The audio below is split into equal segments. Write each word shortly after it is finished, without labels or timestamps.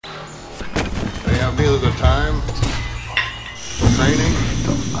have neither the time, training,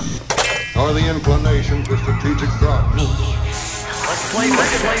 nor the inclination for strategic thought. Let's play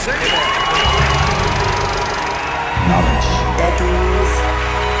cricket. Knowledge.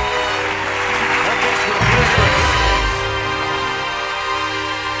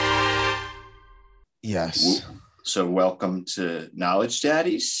 Yes. So welcome to Knowledge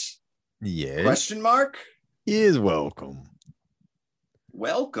Daddies? Yes. Question mark? He is welcome.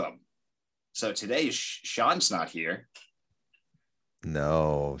 Welcome. So today Sean's not here.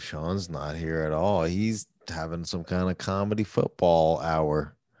 No, Sean's not here at all. He's having some kind of comedy football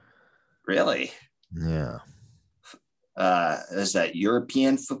hour. Really? Yeah. Is that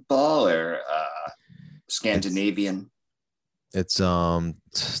European football or Scandinavian? It's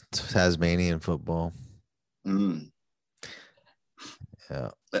Tasmanian football. Yeah.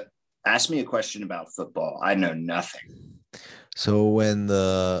 Ask me a question about football. I know nothing. So when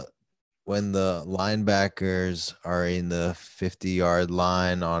the linebackers are in the 50-yard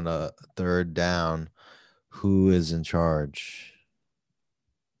line on a third down, who is in charge?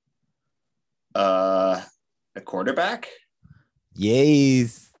 A quarterback?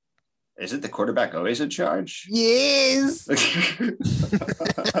 Yes. Is it the quarterback always in charge? Yes.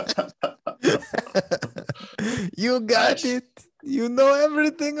 You got Nice. it. You know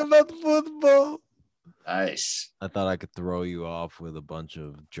everything about football. Nice. I thought I could throw you off with a bunch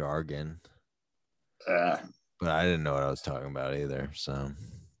of jargon, but I didn't know what I was talking about either. So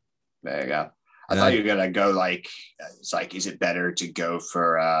there you go. I thought you were gonna go like it's like, is it better to go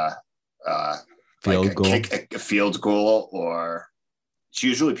for field like goal? a field goal, or it's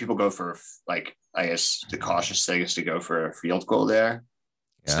usually people go for like, I guess the cautious thing is to go for a field goal there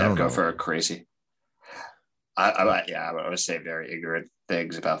instead of go for a crazy. I would say very ignorant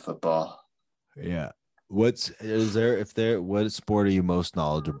things about football. Yeah. What sport are you most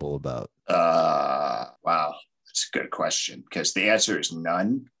knowledgeable about? Wow, that's a good question because the answer is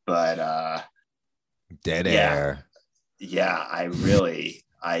none. But Dead yeah. air. Yeah, I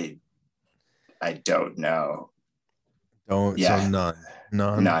don't know. Don't. Yeah. So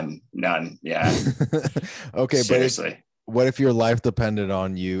none. None. Yeah. Okay, Seriously. but what if your life depended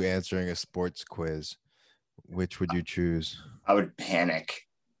on you answering a sports quiz? Which would you choose? I would panic.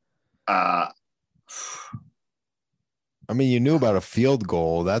 I mean, you knew about a field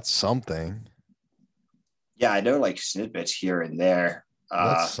goal. That's something. Yeah, I know like snippets here and there.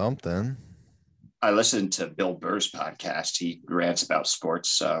 That's something. I listened to Bill Burr's podcast. He rants about sports,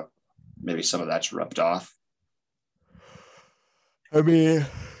 so maybe some of that's rubbed off. I mean,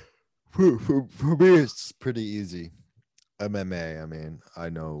 for me, it's pretty easy. MMA. I mean, I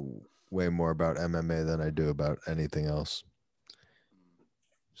know way more about MMA than I do about anything else.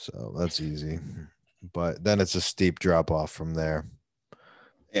 So that's easy. But then it's a steep drop off from there.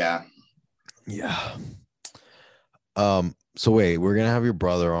 Yeah. Yeah. So wait, we're gonna have your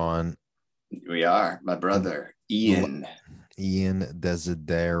brother on. We are. My brother, Ian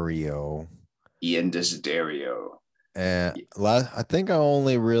Desiderio. Ian Desiderio. And I think I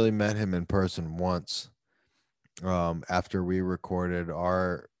only really met him in person once. After we recorded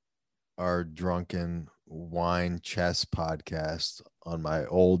our drunken wine chess podcast on my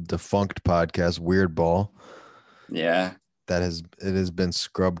old defunct podcast, Weird Ball. Yeah. It has been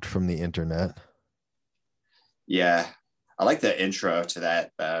scrubbed from the internet. Yeah. I like the intro to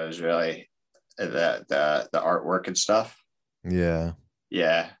that. It was really the artwork and stuff. Yeah.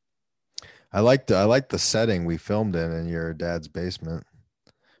 Yeah. I liked the setting we filmed in your dad's basement.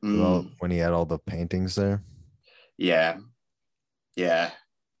 Well, when he had all the paintings there. Yeah. Yeah.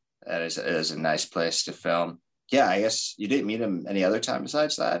 It is a nice place to film. Yeah, I guess you didn't meet him any other time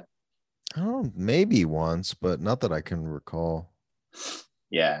besides that. Oh, maybe once, but not that I can recall.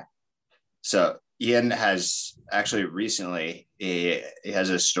 Yeah. So Ian has actually recently he has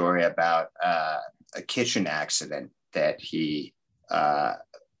a story about a kitchen accident that he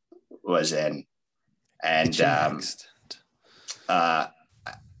was in, and I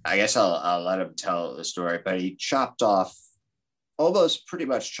guess I'll let him tell the story. But he pretty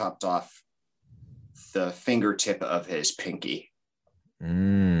much chopped off the fingertip of his pinky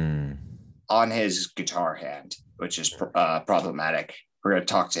on his guitar hand, which is problematic. We're going to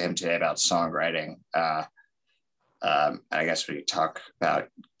talk to him today about songwriting. I guess we talk about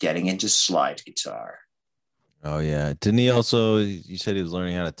getting into slide guitar. Oh yeah. Didn't he also, you said he was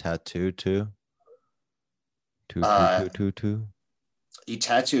learning how to tattoo too? Two. He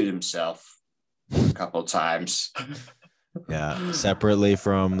tattooed himself a couple times. Yeah. Separately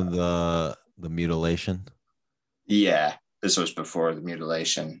from the mutilation. Yeah. This was before the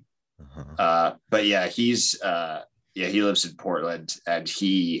mutilation. But yeah, he lives in Portland, and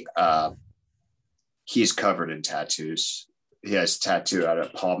he he's covered in tattoos. He has a tattoo on the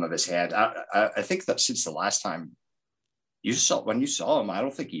palm of his hand. I think that since the last time when you saw him, I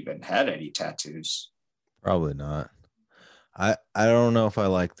don't think he even had any tattoos. Probably not. I don't know if I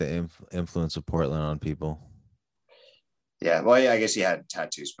like the influence of Portland on people. Yeah, well, yeah, I guess he had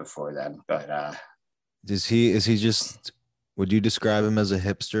tattoos before then, but is he just? Would you describe him as a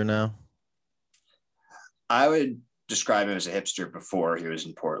hipster now? I would describe him as a hipster before he was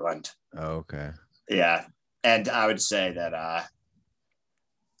in Portland. Oh, okay. Yeah, and I would say that I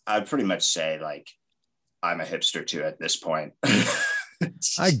would pretty much say like I'm a hipster too at this point.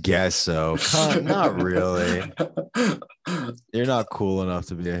 I guess so. Not really. You're not cool enough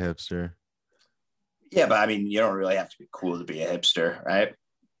to be a hipster. Yeah, but I mean, you don't really have to be cool to be a hipster, right?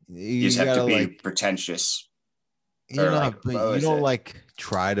 You just have to be like, pretentious. You're not, but you don't like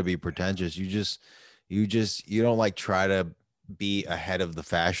try to be pretentious. You don't like try to be ahead of the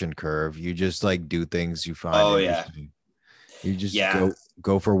fashion curve. You just like do things you find interesting. You just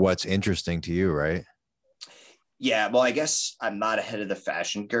go for what's interesting to you, right? Yeah, well, I guess I'm not ahead of the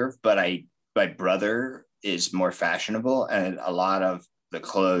fashion curve, but my brother is more fashionable, and a lot of the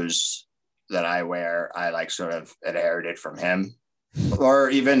clothes that I wear, I like sort of inherited from him, or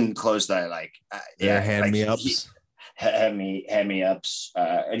even clothes that I like. Hand me ups, and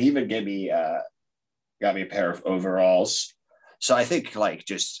he even got me a pair of overalls. So I think like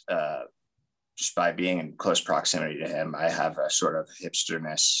just by being in close proximity to him, I have a sort of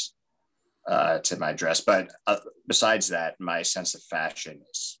hipsterness to my dress. But besides that, my sense of fashion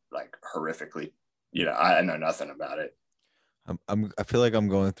is like horrifically, I know nothing about it. I feel like I'm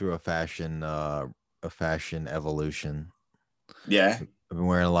going through a fashion evolution. Yeah. I've been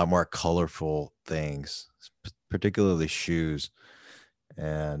wearing a lot more colorful things, particularly shoes.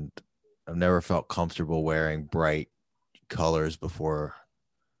 And I've never felt comfortable wearing bright colors before.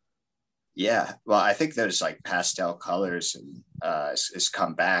 Yeah. Well, I think there's like pastel colors and has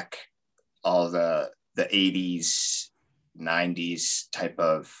come back. All the 80s, 90s type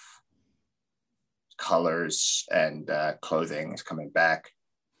of colors and clothing is coming back.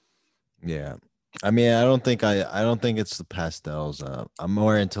 Yeah. I mean, I don't think it's the pastels. I'm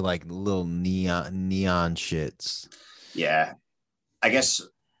more into like little neon shits. Yeah. I guess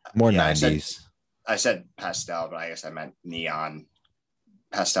more 90s. I said pastel, but I guess I meant neon.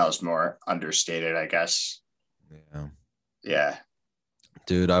 Pastel is more understated, I guess. Yeah. Yeah.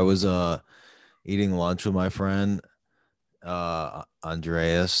 Dude, I was eating lunch with my friend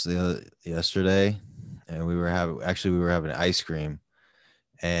Andreas yesterday, and we were having ice cream,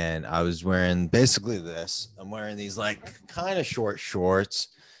 and I was wearing basically this. I'm wearing these like kind of short shorts,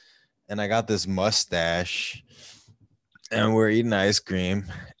 and I got this mustache, and we're eating ice cream,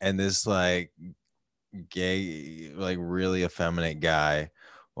 and this like gay, like really effeminate guy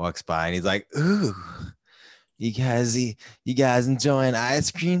walks by, and he's like, "Ooh, you guys enjoying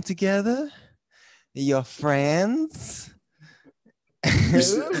ice cream together? Your friends?"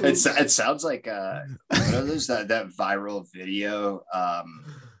 It sounds like one of those that viral video.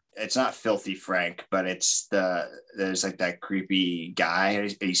 It's not Filthy Frank, but there's like that creepy guy,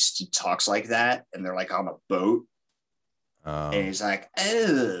 and he talks like that, and they're like on a boat, and he's like,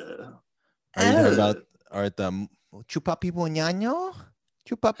 "Oh, are you talking about the Chupapi Muñaño?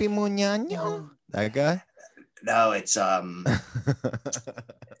 Chupapi Muñaño? That guy? No, it's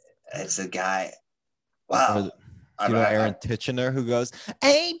it's a guy. Wow. Do you know Aaron Titchener who goes,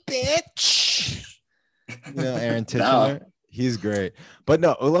 "Hey, bitch"? You know Aaron Titchener? No. He's great. But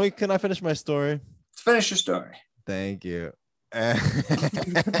no, can I finish my story? Finish your story. Thank you. And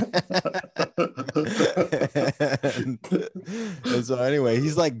so anyway,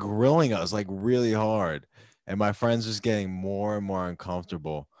 he's like grilling us like really hard. And my friend's just getting more and more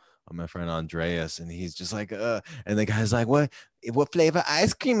uncomfortable. My friend Andreas, and he's just like, and the guy's like, what flavor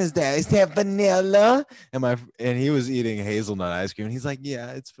ice cream is that? Is that vanilla? And he was eating hazelnut ice cream, and he's like,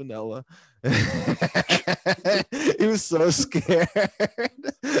 yeah, it's vanilla. He was so scared.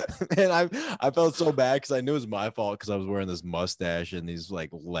 And I felt so bad because I knew it was my fault because I was wearing this mustache and these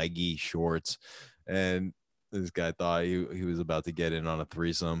like leggy shorts, and this guy thought he was about to get in on a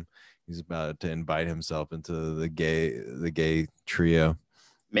threesome. He's about to invite himself into the gay trio.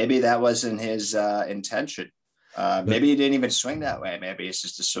 Maybe that wasn't his intention. Maybe he didn't even swing that way. Maybe it's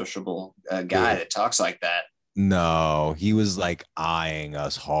just a sociable guy that talks like that. No, he was like eyeing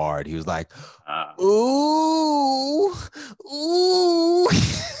us hard. He was like, ooh, ooh.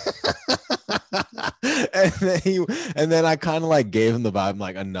 and then I kind of like gave him the vibe. I'm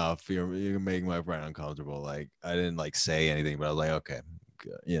like, enough. You're making my friend uncomfortable. Like, I didn't like say anything, but I was like, okay,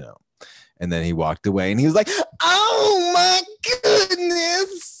 good, And then he walked away, and he was like, "Oh my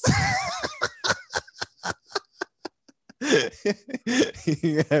goodness!"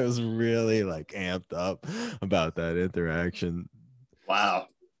 I was really like amped up about that interaction. Wow.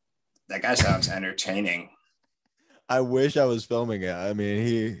 That guy sounds entertaining. I wish I was filming it. I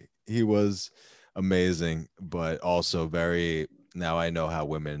mean, he was amazing, but also very. Now I know how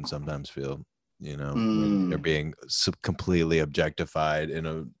women sometimes feel. You know, when they're being completely objectified in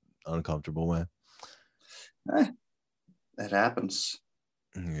an uncomfortable way. That happens.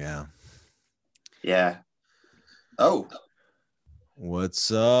 Yeah. Yeah. Oh,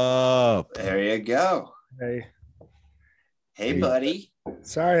 What's up? there you go. Hey, Hey, buddy.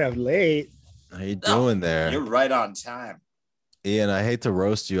 sorry I'm late. How you doing there? You're right on time. Ian, I hate to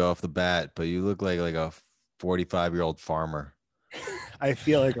roast you off the bat, but you look like a 45-year-old farmer. I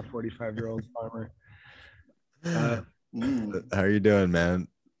feel like a 45-year-old farmer. How are you doing, man?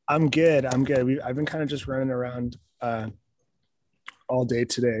 I'm good. I've been kind of just running around all day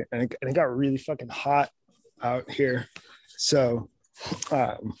today, and it got really fucking hot out here. So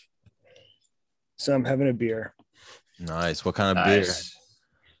I'm having a beer. Nice. What kind of Nice.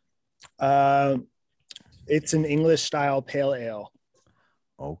 beer? It's an English style pale ale.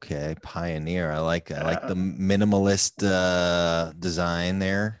 Okay, Pioneer. I like the minimalist design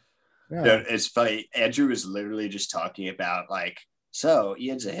there. Yeah. Dude, it's funny. Andrew was literally just talking about like, so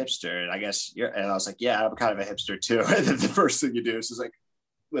Ian's a hipster, and I guess you're. And I was like, yeah, I'm kind of a hipster too. And then the first thing you do is like,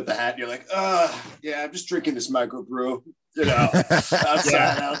 with the hat, you're like, yeah, I'm just drinking this microbrew. You know,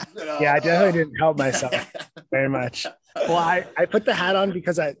 outside. Yeah, I definitely didn't help myself very much. Well, I put the hat on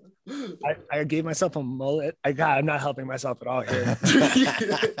because I gave myself a mullet. I'm not helping myself at all here.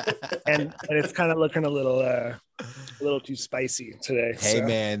 and it's kind of looking a little too spicy today. Hey so.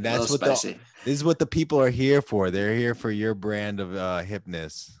 man, that's what spicy. this is what the people are here for. They're here for your brand of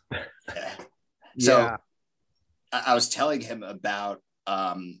hipness. So Yeah. I was telling him about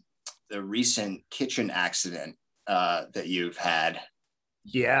the recent kitchen accident that you've had.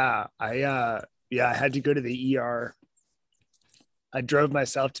 Yeah, I had to go to the ER. I drove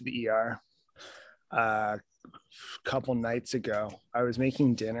myself to the ER a couple nights ago. I was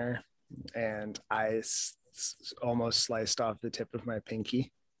making dinner and I almost sliced off the tip of my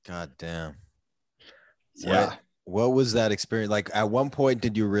pinky. God damn. Yeah. What was that experience? Like, at one point,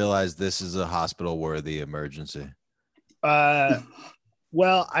 did you realize this is a hospital-worthy emergency?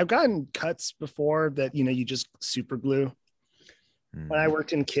 Well, I've gotten cuts before that, you just super glue. When I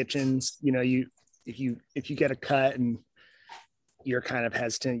worked in kitchens, if you get a cut and you're kind of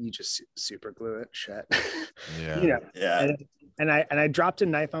hesitant, you just super glue it shut. Yeah. Yeah. And I dropped a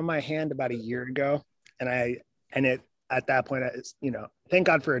knife on my hand about a year ago, and at that point, thank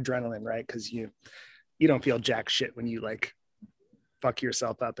God for adrenaline, right? Because you don't feel jack shit when you like fuck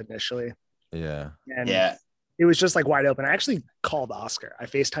yourself up initially. Yeah. And Yeah. it was just like wide open. I actually called Oscar. I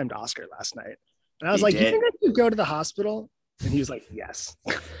FaceTimed Oscar last night, and I was He like, did? "You think I should go to the hospital?" And he was like, "Yes."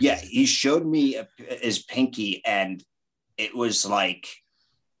 Yeah. He showed me his pinky, and it was like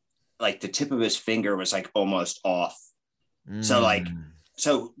the tip of his finger was like almost off.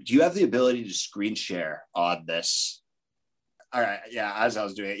 So do you have the ability to screen share on this? All right. Yeah. As I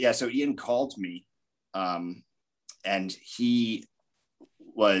was doing it. Yeah. So Ian called me, and he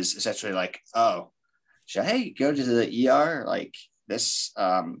was essentially like, oh, should I go to the ER? Like this,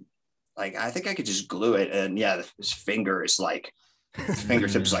 like, I think I could just glue it. And yeah, his finger is like, his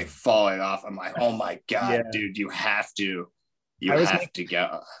fingertips like falling off. I'm like, oh my God, Yeah. dude, you have to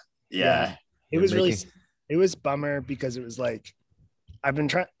go. Yeah. It was bummer because it was like, I've been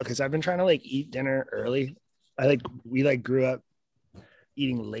trying to like eat dinner early. We grew up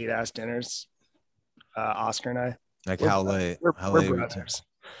eating late ass dinners. Oscar and I. Like, how late? We're brothers.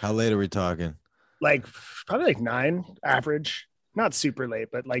 How late are we talking? Like probably like 9 average, not super late,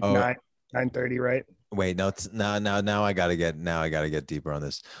 but like 9:30, right? Wait, no, now I gotta get deeper on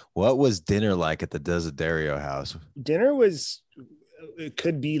this. What was dinner like at the Desiderio house? Dinner it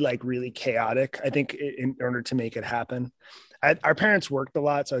could be like really chaotic. I think in order to make it happen, our parents worked a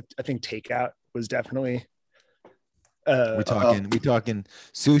lot, so I think takeout was definitely. We talking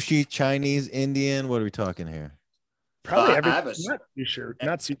sushi, Chinese, Indian. What are we talking here? Probably everything.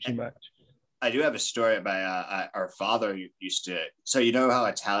 Not sushi much. I do have a story about our father used to. So you know how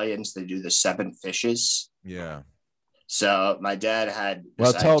Italians, they do the 7 fishes. Yeah. So my dad had.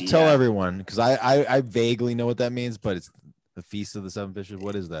 Well, tell everyone, because I vaguely know what that means, but it's the Feast of the Seven Fishes.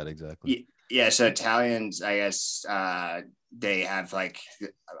 What is that exactly? Yeah. So Italians, I guess, they have like,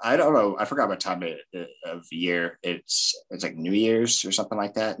 I don't know, I forgot what time of year it's like New Year's or something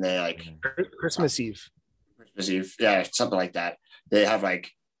like that, and they like Christmas Eve. Yeah, something like that. They have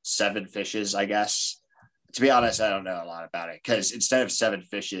like 7 fishes, I guess. To be honest, I don't know a lot about it, because instead of 7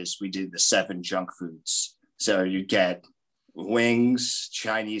 fishes, we do the 7 junk foods. So you get wings,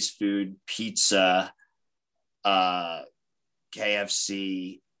 Chinese food, pizza,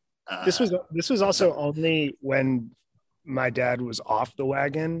 KFC. This was also only when my dad was off the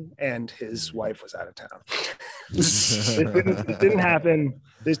wagon and his wife was out of town. This didn't happen.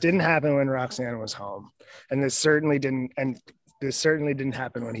 This didn't happen when Roxanne was home, and this certainly didn't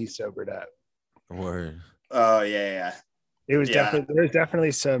happen when he sobered up. Word. Oh yeah. It was definitely, there was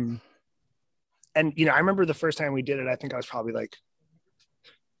definitely some, and I remember the first time we did it, I think I was probably like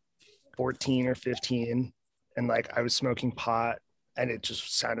 14 or 15, and like I was smoking pot, and it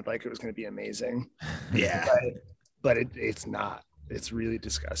just sounded like it was going to be amazing. Yeah. But it's not. It's really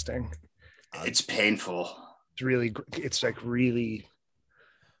disgusting. It's painful. It's like really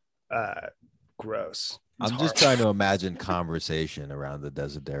gross. I'm just trying to imagine conversation around the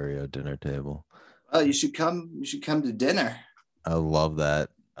Desiderio dinner table. Oh, you should come to dinner. I love that.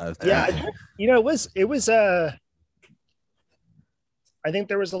 It was I think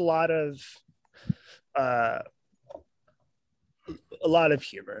there was a lot of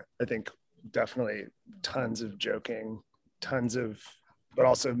humor. I think definitely tons of joking, but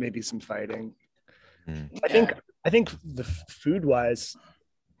also maybe some fighting. I think the food wise,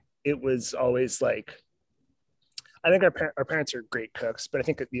 it was always like, I think our parents are great cooks, but I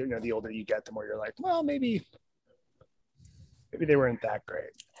think the older you get, the more you're like, well, maybe they weren't that great.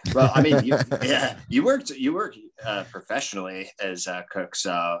 Well, I mean, you worked professionally as a cook,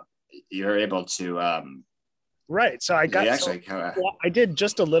 so you're able to. Right. So I got. I did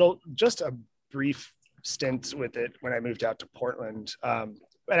just a brief stint with it when I moved out to Portland,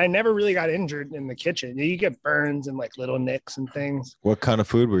 but I never really got injured in the kitchen. You get burns and like little nicks and things. What kind of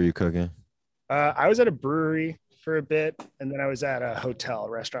food were you cooking? I was at a brewery for a bit, and then I was at a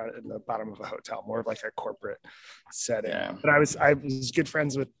restaurant in the bottom of a hotel, more of like a corporate setting. Yeah. But I was good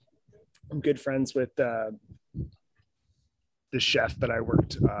friends with the chef that I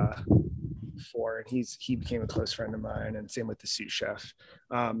worked for, and he became a close friend of mine, and same with the sous chef.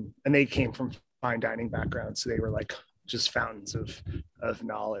 And they came from fine dining backgrounds, so they were like just fountains of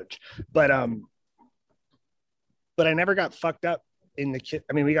knowledge. But I never got fucked up in the kitchen.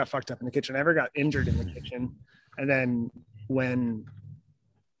 I mean, we got fucked up in the kitchen. I never got injured in the kitchen. And then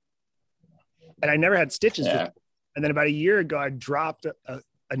I never had stitches. Yeah. And then about a year ago, I dropped a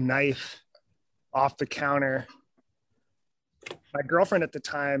knife off the counter. My girlfriend at the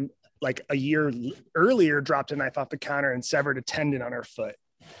time, like a year earlier, dropped a knife off the counter and severed a tendon on her foot.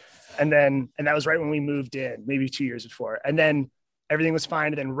 And that was right when we moved in, maybe 2 years before. And then everything was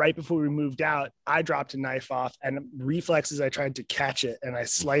fine. And then right before we moved out, I dropped a knife off, and reflexes, I tried to catch it, and I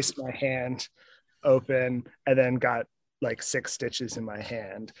sliced my hand open and then got like 6 stitches in my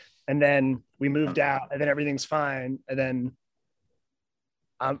hand. And then we moved out, and then everything's fine. And then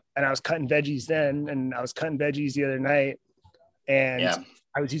and I was cutting veggies then, and I was cutting veggies the other night, and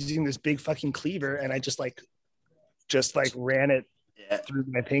I was using this big fucking cleaver, and I just ran it through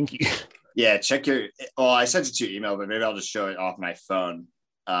my pinky. Yeah, check your. Oh, I sent it to your email, but maybe I'll just show it off my phone.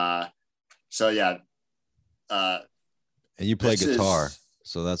 So yeah. And you play guitar,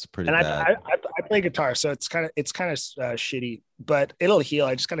 so that's pretty bad. I play guitar, so it's kind of shitty, but it'll heal.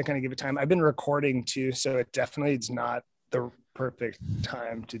 I just gotta kind of give it time. I've been recording too, so it definitely is not the perfect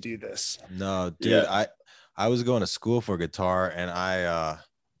time to do this. No, dude, I was going to school for guitar, and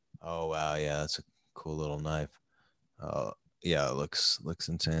oh wow, yeah, that's a cool little knife. Yeah, it looks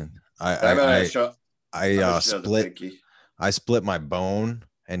insane. I split my bone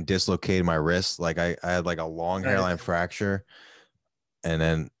and dislocated my wrist. Like I had like a long hairline fracture, and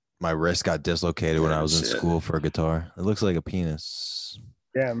then my wrist got dislocated when I was in school for guitar. It looks like a penis.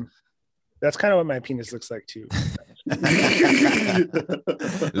 Damn. That's kind of what my penis looks like too.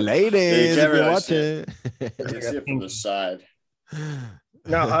 Ladies, if you're watching. You see it from the side.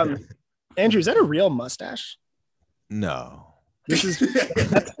 No, Andrew, is that a real mustache? No. This is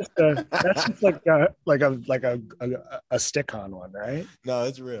that's just like a stick-on one, right? No,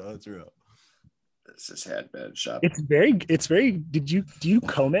 it's real. It's real. This is headband shop. It's very. Do you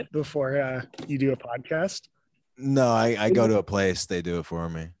comb it before you do a podcast? No, I go to a place, they do it for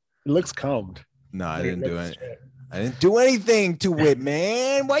me. It looks combed. No, I didn't do it. I didn't do anything to it,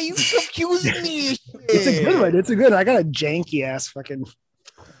 man. Why are you accusing me? It's a good one. It's a good one. I got a janky ass fucking.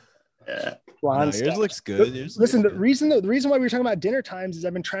 Yeah. No, yours looks good. Listen, the reason why we were talking about dinner times is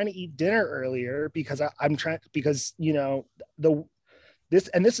I've been trying to eat dinner earlier because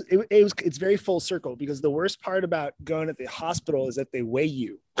it's very full circle, because the worst part about going to the hospital is that they weigh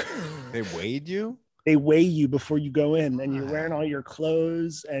you. They weighed you? They weigh you before you go in, and you're wearing all your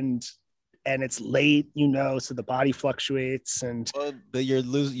clothes, and it's late, so the body fluctuates, and but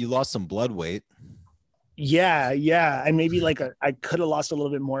you lost some blood weight. Yeah. And maybe like I could have lost a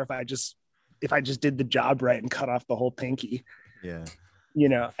little bit more if I just did the job right and cut off the whole pinky. Yeah.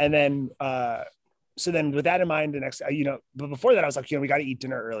 And then so then with that in mind, the next, but before that I was like, we got to eat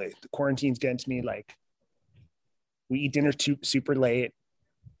dinner early. The quarantine's getting to me. Like we eat dinner super late.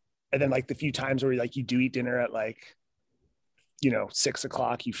 And then like the few times where like you do eat dinner at like, 6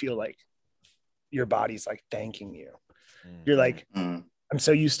 o'clock, you feel like your body's like thanking you. You're like, I'm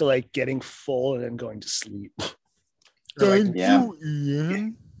so used to like getting full and then going to sleep. Thank you,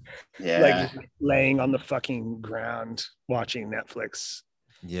 Ian. Yeah. Like laying on the fucking ground watching Netflix.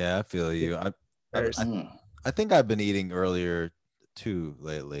 Yeah, I feel you. I think I've been eating earlier too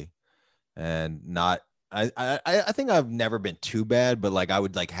lately, and not. I think I've never been too bad, but like I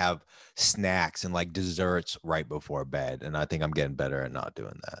would like have snacks and like desserts right before bed, and I think I'm getting better at not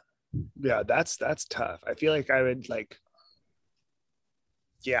doing that. Yeah, that's tough. I feel like I would like.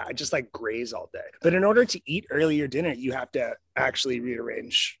 Yeah, I just like graze all day. But in order to eat earlier dinner, you have to actually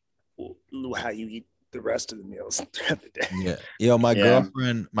rearrange how you eat the rest of the meals throughout the day. Yeah. My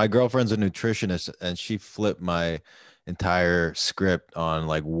girlfriend's a nutritionist, and she flipped my entire script on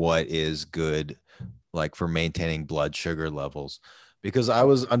like what is good, like for maintaining blood sugar levels. Because I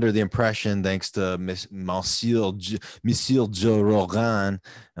was under the impression, thanks to Monsieur Joe Rogan.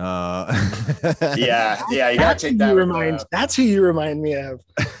 Yeah, you gotta take that. That's who you remind me of.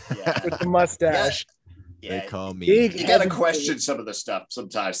 Yeah. With the mustache. They call me. You gotta question some of the stuff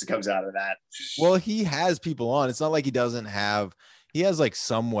sometimes that comes out of that. Well, he has people on. It's not like he doesn't have. He has like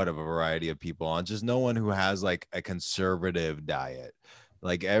somewhat of a variety of people on. Just no one who has like a conservative diet.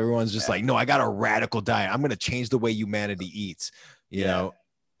 Like everyone's just like, no, I got a radical diet. I'm gonna change the way humanity eats. You know,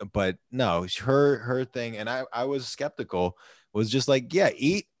 but no, her thing, and I was skeptical, was just like, yeah,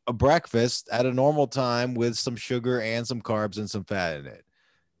 eat a breakfast at a normal time with some sugar and some carbs and some fat in it,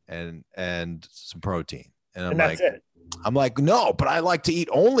 and some protein. And I'm like, no, but I like to eat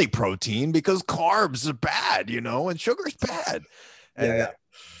only protein because carbs are bad, and sugar's bad.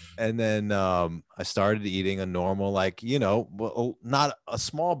 And then I started eating a normal, like, not a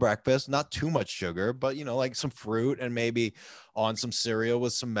small breakfast, not too much sugar, but, like some fruit and maybe on some cereal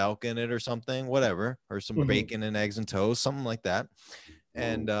with some milk in it or something, whatever, or some bacon and eggs and toast, something like that.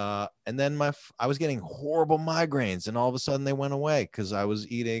 And then I was getting horrible migraines, and all of a sudden they went away because I was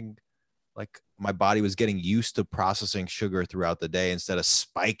eating, like my body was getting used to processing sugar throughout the day instead of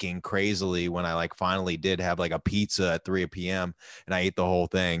spiking crazily when I like finally did have like a pizza at 3 p.m. and I ate the whole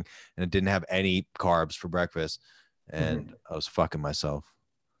thing and it didn't have any carbs for breakfast, and I was fucking myself.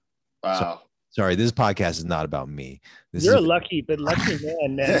 Wow. So, sorry, this podcast is not about me. You're a lucky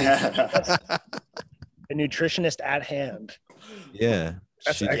man. A nutritionist at hand. Yeah.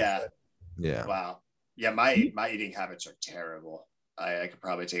 Yeah. Wow. Yeah, my eating habits are terrible. I could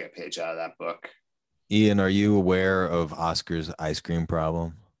probably take a page out of that book. Ian, are you aware of Oscar's ice cream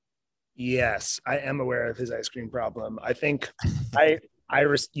problem? Yes, I am aware of his ice cream problem. I think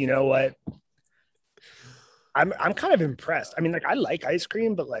you know what? I'm kind of impressed. I mean, like I like ice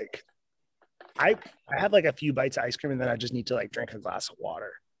cream, but like I have like a few bites of ice cream and then I just need to like drink a glass of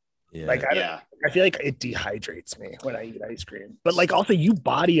water. Yeah. Like I feel like it dehydrates me when I eat ice cream. But like also you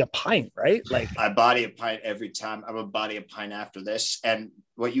body a pint, right? Like I body a pint every time. I'm a body a pint after this. And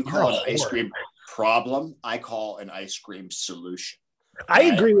what you call an ice cream problem, I call an ice cream solution. I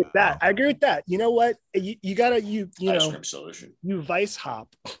agree with that. You know what? You gotta ice cream solution. You vice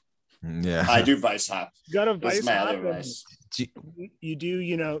hop. Yeah, I do vice hop. You gotta vice hop. You do,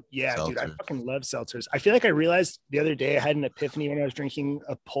 seltzers. Dude, I fucking love seltzers. I feel like I realized the other day I had an epiphany when I was drinking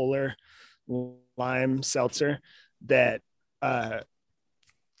a Polar lime seltzer that I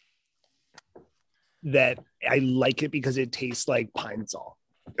like it because it tastes like Pine Sol,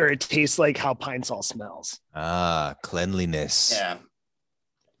 or it tastes like how Pine Sol smells. Cleanliness. Yeah.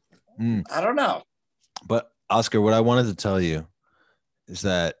 I don't know. But Oscar, what I wanted to tell you is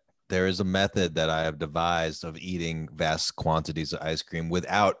that there is a method that I have devised of eating vast quantities of ice cream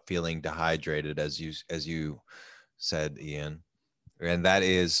without feeling dehydrated, as you said, Ian. And that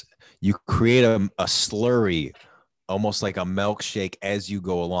is, you create a slurry, almost like a milkshake as you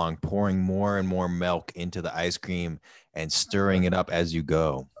go along, pouring more and more milk into the ice cream and stirring it up as you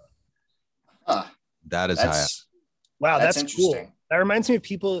go. That is wow, that's interesting. Cool. That reminds me of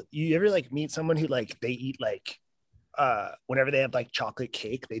people. You ever like meet someone who like they eat like whenever they have like chocolate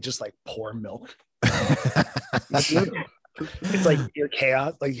cake, they just like pour milk. It's like your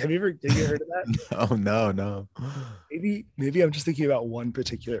chaos. Like, have you heard of that? No. Maybe I'm just thinking about one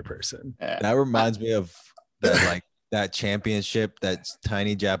particular person. That reminds me of that, like that championship, that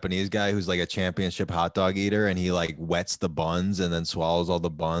tiny Japanese guy who's like a championship hot dog eater, and he like wets the buns and then swallows all the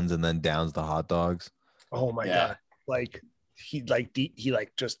buns and then downs the hot dogs. Oh my Yeah. god! Like he like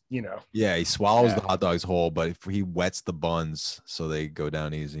just Yeah, he swallows Yeah. the hot dogs whole, but if he wets the buns so they go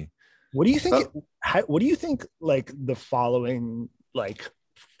down easy. What do you think? But- What do you think? Like the following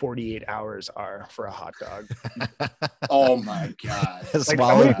 48 hours are for a hot dog? Oh my god.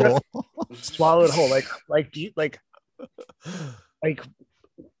 Swallow it whole. Swallow it whole. Do you like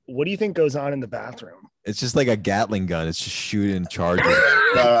what do you think goes on in the bathroom? It's just like a Gatling gun. It's just shooting charges.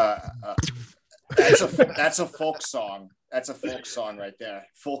 That's a folk song. That's a folk song right there.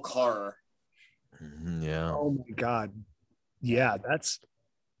 Folk horror. Yeah. Oh my god! Yeah, that's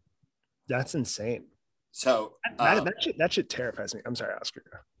insane. So That shit terrifies me. I'm sorry, Oscar.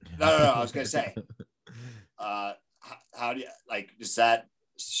 no. I was gonna say, how do you does that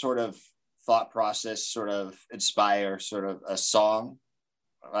sort of thought process sort of inspire sort of a song?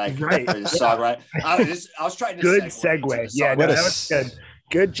 Right. The song, right? I was trying to good segue. Yeah, no, that was good.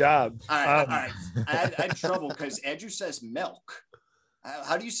 Good job. All right. I had trouble because Andrew says milk.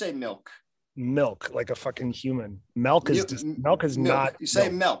 How do you say milk? Milk, like a fucking human. Milk is not. You say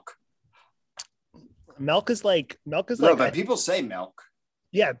milk. Milk is like No, but people say milk.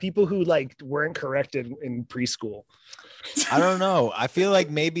 Yeah, people who weren't corrected in preschool. I don't know. I feel like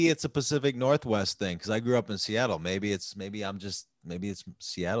maybe it's a Pacific Northwest thing because I grew up in Seattle. Maybe it's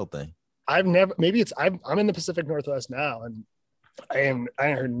Seattle thing. I'm in the Pacific Northwest now, and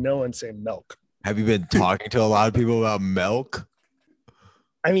I heard no one say milk. Have you been talking to a lot of people about milk?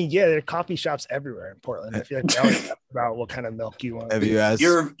 I mean, yeah, there are coffee shops everywhere in Portland. I feel like they always ask about what kind of milk you want. Have you asked?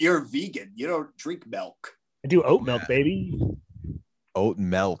 You're vegan. You don't drink milk. I do oat milk, baby. Oat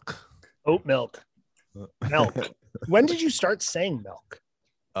milk. Oat milk. Milk. When did you start saying milk?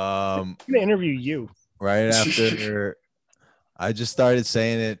 I'm gonna interview you. Right after I just started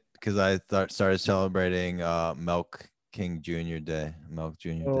saying it because I started celebrating Milk King Jr. Day. Milk Jr.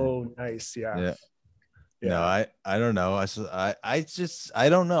 Day. Oh, nice. Yeah. No, I don't know. I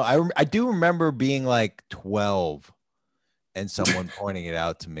don't know. I do remember being like 12 and someone pointing it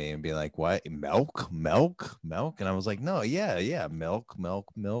out to me and being like, what? Milk? And I was like, no, yeah. Milk. Yeah.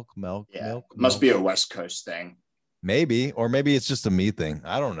 Milk. Must be a West Coast thing. Maybe, or maybe it's just a me thing.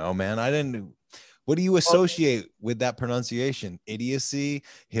 I don't know, man. What do you associate with that pronunciation? Idiocy,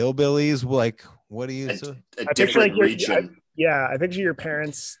 hillbillies? Like, what do you? A different region. I picture your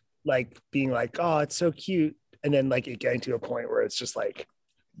parents being like, oh, it's so cute, and then it getting to a point where it's just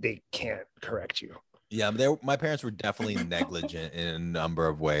they can't correct you. Yeah, my parents were definitely negligent in a number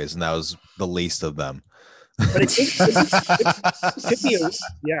of ways, and that was the least of them. But it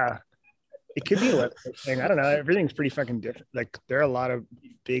could be a thing. I don't know. Everything's pretty fucking different. There are a lot of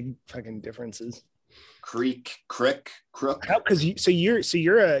big fucking differences. Creek, crook. Because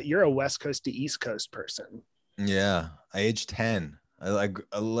you're a West Coast to East Coast person. Yeah, age 10. I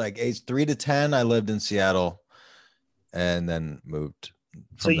like age 3 to 10. I lived in Seattle, and then moved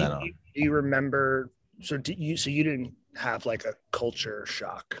from then on. You remember? So you didn't have a culture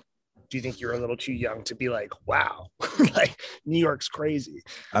shock? Do you think you're a little too young to be like, wow, New York's crazy?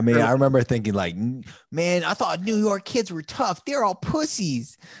 I mean, I remember thinking man, I thought New York kids were tough. They're all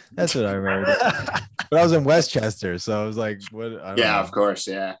pussies. That's what I remember. But I was in Westchester, so I was like, what? I don't know. Of course.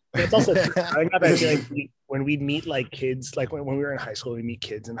 Yeah. It's also true. I feel when we'd meet kids, when we were in high school, we meet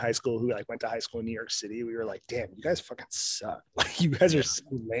kids in high school who went to high school in New York City. We were like, damn, you guys fucking suck. You guys are so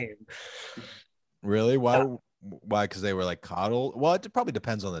lame. Really? Why? Why? Because they were coddled? Well, it probably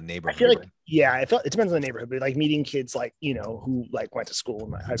depends on the neighborhood. I feel it depends on the neighborhood, but meeting kids who went to school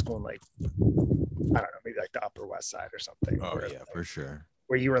in high school in I don't know, maybe the Upper West Side or something. Oh yeah, for sure.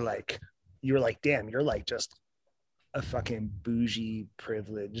 Where you were damn, you're just a fucking bougie,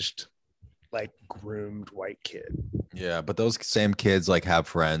 privileged, groomed white kid. Yeah, but those same kids have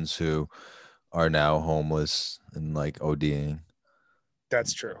friends who are now homeless and ODing.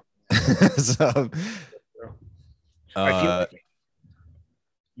 That's true. So I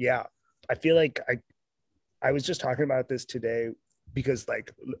feel like I was just talking about this today because the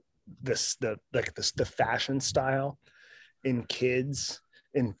fashion style in kids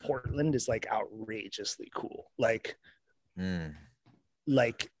in Portland is outrageously cool.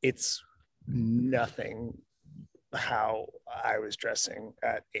 It's nothing how I was dressing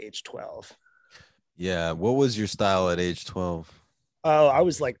at age 12. Yeah, what was your style at age 12? Oh, I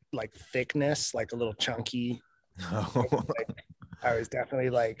was thickness, a little chunky. I was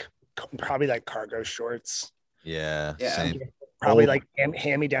definitely probably cargo shorts. Yeah. Same. Probably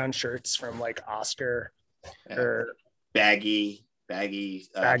hand-me-down shirts from Oscar or baggy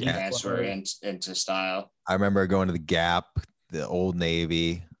pants were into style. I remember going to the Gap, the Old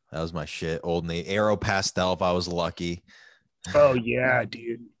Navy. That was my shit. Old Navy, Aero Pastel if I was lucky. Oh yeah,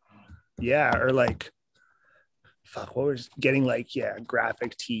 dude. Yeah, or fuck, what was getting like,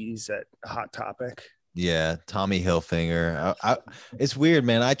 graphic tees at Hot Topic. Yeah, Tommy Hilfiger. It's weird,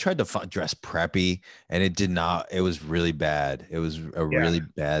 man. I tried to dress preppy, and it did not. It was really bad. It was a really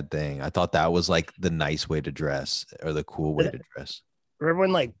bad thing. I thought that was like the nice way to dress or the cool way to dress. Remember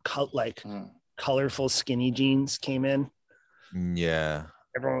when like colorful skinny jeans came in? Yeah.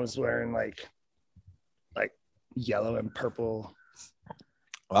 Everyone was wearing like yellow and purple.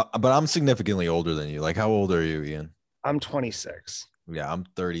 But I'm significantly older than you. Like, how old are you, Ian? I'm 26. Yeah, I'm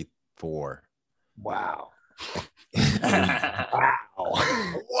 34. Wow. Wow.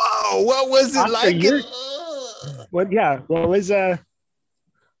 Whoa, what was it like? What was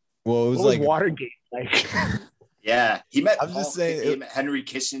well, it was what like was Watergate like? Yeah, he met. I'm just saying, he met Henry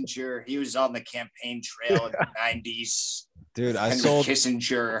Kissinger. He was on the campaign trail in the '90s. Dude,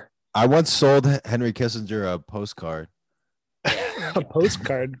 Kissinger. I once sold Henry Kissinger a postcard. A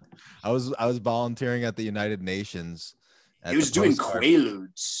postcard. I was volunteering at the United Nations. He was doing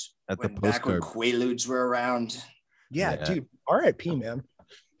Quaaludes back when postcard. Quaaludes were around. Yeah, dude. R.I.P. man.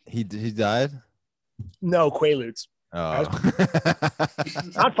 He died. No, Quaaludes. Oh.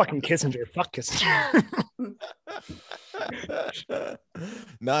 Not fucking Kissinger. Fuck Kissinger.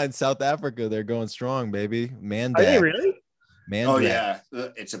 No, in South Africa, they're going strong, baby. Man, are they really? Man, oh yeah,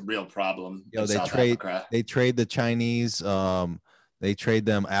 it's a real problem. Yo, they trade the Chinese. They trade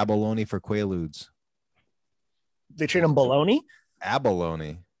them abalone for Quaaludes. They trade them bologna.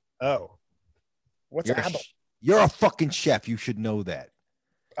 Abalone. Oh, what's abalone? You're a fucking chef. You should know that.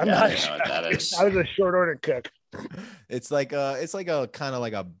 I'm not. I know what that is. I was a short order cook. It's like a kind of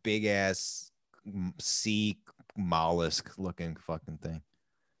like a big ass sea mollusk looking fucking thing.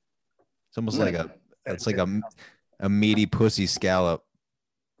 It's almost like a meaty pussy scallop.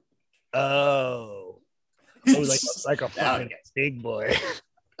 Oh, like a fucking big boy.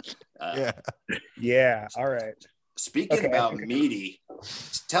 Yeah. All right. Speaking about meaty,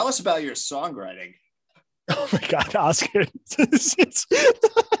 tell us about your songwriting. Oh my God, Oscar.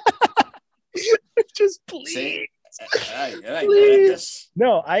 Just please. See? Please.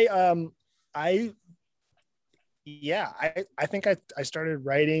 No, I think I started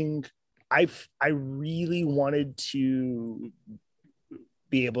writing. I really wanted to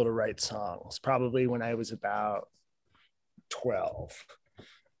be able to write songs probably when I was about 12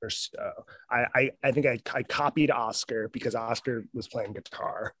 or so. I think I copied Oscar because Oscar was playing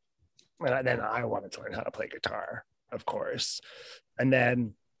guitar, and then I wanted to learn how to play guitar, of course, and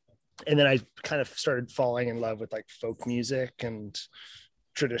then I kind of started falling in love with like folk music and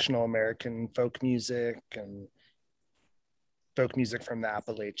traditional American folk music and folk music from the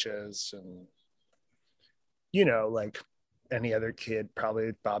Appalachians, and like any other kid,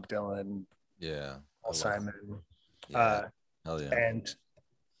 probably Bob Dylan, Paul Simon, hell yeah.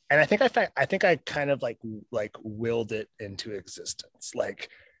 And I think I kind of like willed it into existence. Like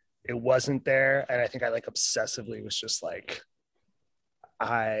it wasn't there, and I think I like obsessively was just like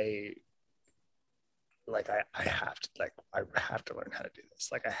I have to learn how to do this.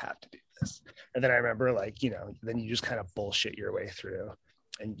 Like I have to do this. And then I remember then you just kind of bullshit your way through,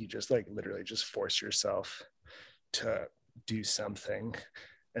 and you just like literally just force yourself to do something,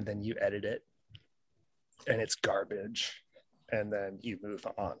 and then you edit it and it's garbage, and then you move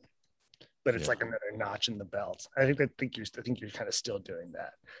on. But it's like another notch in the belt. I think you're kind of still doing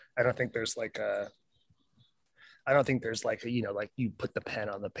that. I don't think there's like a like you put the pen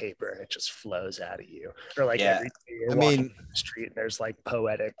on the paper and it just flows out of you, or like every day you're walking down the street and there's like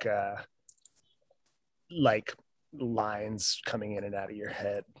poetic like lines coming in and out of your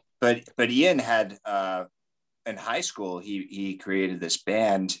head. But Ian had in high school he created this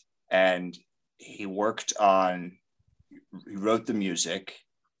band, and he wrote the music.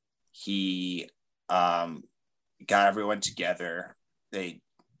 He got everyone together. They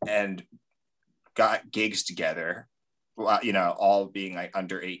got gigs together, all being like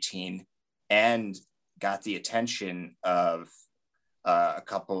under 18, and got the attention of a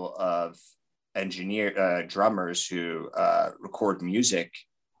couple of drummers who record music,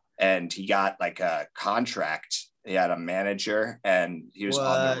 and he got like a contract. He had a manager, and he was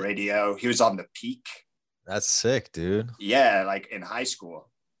on the radio. He was on the Peak. That's sick, dude. Yeah, like in high school.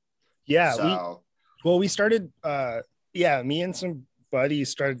 Yeah. So, we started me and some buddies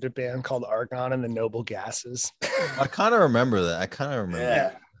started a band called Argon and the Noble Gases. I kind of remember that.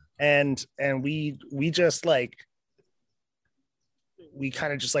 Yeah. And we just like, we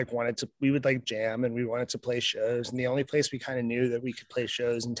kind of just like we would like jam, and we wanted to play shows. And the only place we kind of knew that we could play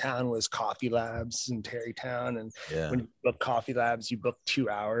shows in town was Coffee Labs in Terrytown. And when you book Coffee Labs, you book 2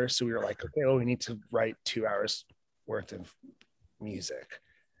 hours. So we were like, okay, well, we need to write 2 hours worth of music.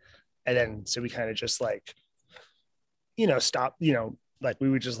 And then, so we kind of just like stopped, like we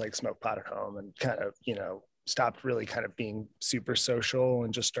would just like smoke pot at home and kind of, stopped really kind of being super social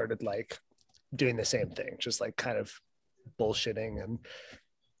and just started like doing the same thing, just like kind of bullshitting and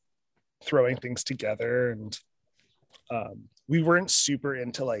throwing things together. And we weren't super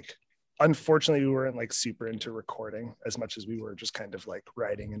into like, unfortunately, we weren't like super into recording as much as we were just kind of like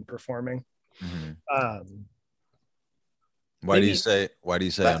writing and performing. Why do you say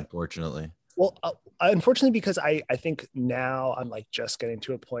unfortunately? Well, unfortunately, because I think now I'm like just getting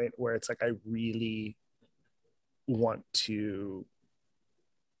to a point where it's like I really want to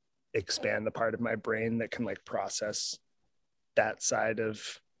expand the part of my brain that can like process that side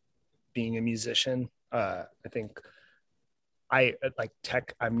of being a musician. I think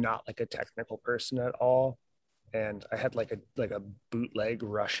I'm not like a technical person at all. And I had like a bootleg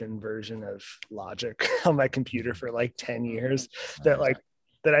Russian version of Logic on my computer for like 10 years that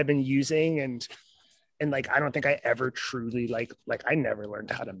I've been using. And like, I don't think I ever truly like I never learned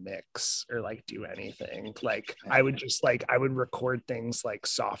how to mix or like do anything. Like I would just like, I would record things like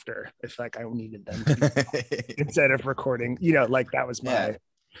softer if like I needed them to instead of recording, like that was my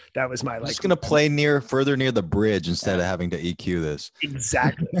I'm just gonna play further near the bridge instead of having to EQ this.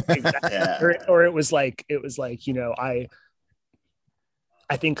 Exactly. Yeah. Or it was like,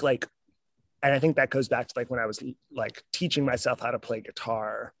 I think like, and I think that goes back to like when I was like teaching myself how to play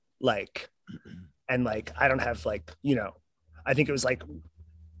guitar, like, and like, I don't have like, I think it was like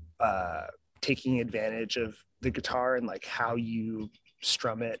taking advantage of the guitar and like how you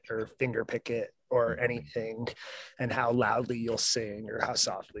strum it or finger pick it or anything, and how loudly you'll sing or how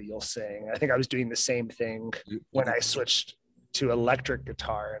softly you'll sing. I think I was doing the same thing when I switched to electric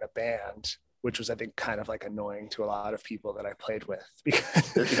guitar in a band, which was, I think, kind of like annoying to a lot of people that I played with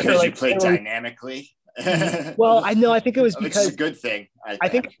because like, you played dynamically. Well, I know. I think it was because it's a good thing. I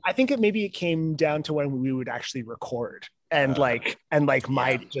think it came down to when we would actually record, and my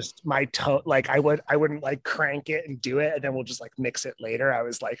tone, like I wouldn't like crank it and do it, and then we'll just like mix it later. I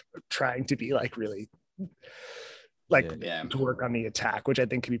was like trying to be like really to work on the attack, which I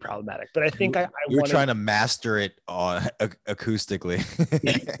think can be problematic. But I think you're trying to master it acoustically.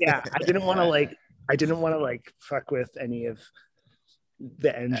 Yeah, I didn't want to like fuck with any of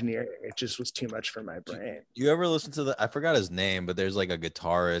the engineering. It just was too much for my brain. You ever listen to I forgot his name, but there's like a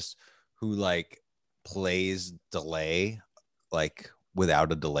guitarist who like plays delay like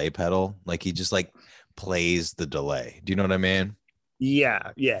without a delay pedal. Like he just like plays the delay. Do you know what I mean?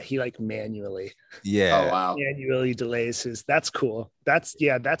 Yeah. He like manually. Yeah. Oh wow. Manually delays his. That's cool. That's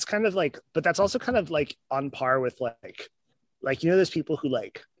kind of like, but that's also kind of like on par with like there's people who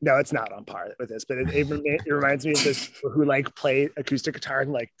like, no, it's not on par with this, but it reminds me of those people who like play acoustic guitar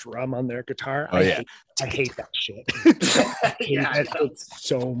and like drum on their guitar. Oh, I hate that shit. I hate that shit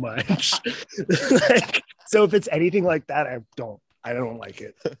so much. Like, so if it's anything like that, I don't like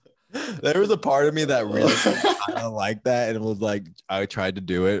it. There was a part of me that really kind of liked that, and it was like I tried to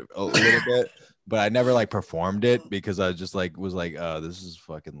do it a little bit, but I never like performed it because I just like was like, oh, this is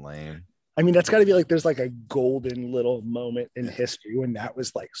fucking lame. I mean, that's got to be like, there's like a golden little moment in history when that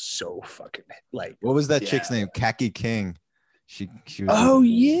was like so fucking like. What was that chick's name? Khaki King. She was. Oh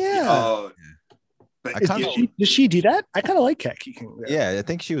yeah. Oh. But does she do that? I kind of like Khaki King. Though. Yeah, I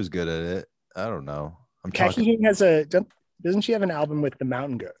think she was good at it. I don't know. Khaki King has doesn't she have an album with the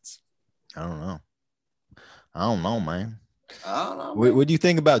Mountain Goats? I don't know, man. I don't know. What do you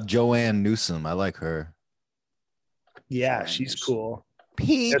think about Joanne Newsom? I like her. Yeah, she's cool.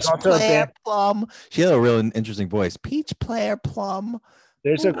 Peach Player Plum. She had a real interesting voice. Peach Player Plum.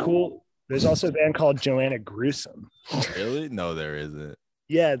 There's also a band called Joanna Gruesome. Really? No, there isn't.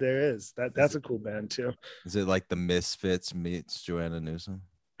 Yeah, there is. That's a cool band too. Is it like the Misfits meets Joanna Newsom?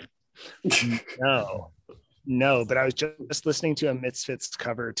 No, but I was just listening to a Misfits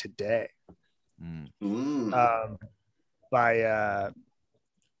cover today. By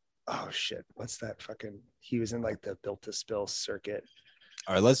oh shit, what's that fucking? He was in like the Built to Spill circuit.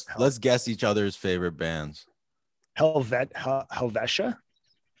 All right, let's guess each other's favorite bands. Helvetica. Helvetica.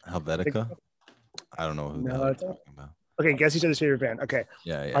 I don't know who they're talking about. Okay, guess each other's favorite band. Okay.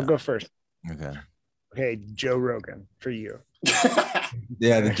 Yeah. I'll go first. Okay, Joe Rogan for you.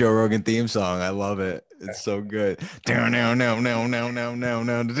 Yeah, the Joe Rogan theme song. I love it. It's so good. Down. Yeah,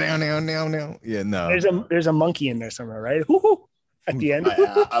 no. There's a monkey in there somewhere, right? Woo-hoo! At the end.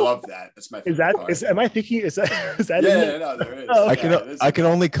 I love that. That's my favorite part. Am I thinking is that yeah, no, there is. Oh, okay. I can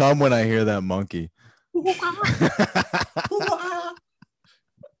only come when I hear that monkey.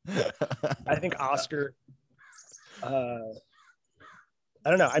 I think Oscar I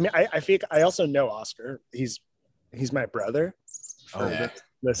don't know. I mean, I think I also know Oscar. He's my brother. For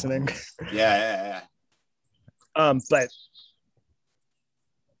listening. Yeah. But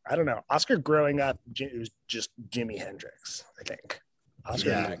I don't know. Oscar growing up, it was just Jimi Hendrix, I think. Oscar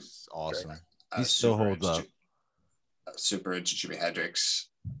Yeah. Hendrix, awesome. I He was still super holds into up. Super into Jimi Hendrix.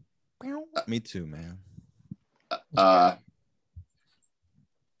 Me too, man.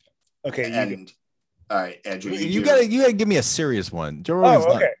 Okay, And all right, Andrew, You gotta give me a serious one. Joe Rogan's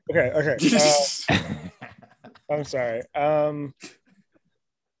Oh, okay. I'm sorry.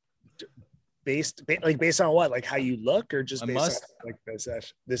 Based on what? Like how you look, or just based on like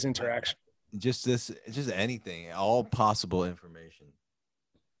this interaction? Just anything, all possible information.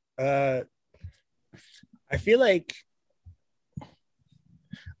 I feel like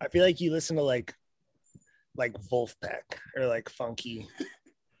you listen to like Wolfpack or like funky.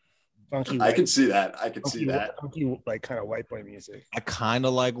 I can see that. Funky, like kind of white boy music. I kind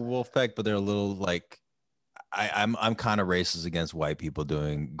of like Wolfpack, but they're a little like I'm kind of racist against white people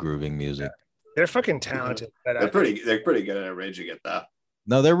doing grooving music. They're fucking talented. They're pretty good at arranging it though.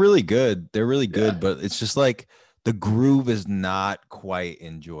 No, they're really good. They're really good, but it's just like the groove is not quite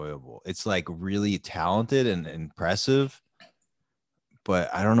enjoyable. It's like really talented and impressive,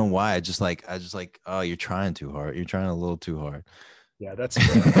 but I don't know why. I just like, oh, you're trying too hard. You're trying a little too hard. Yeah, that's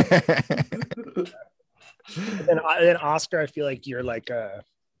good. and then Oscar, I feel like you're like a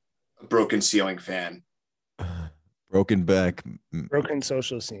Broken Ceiling fan. Broken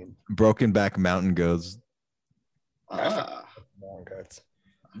social scene. Broken back mountain goats. Mountain goats.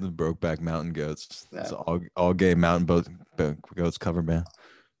 The Brokeback Mountain Goats. Yeah. It's all gay mountain goats cover band.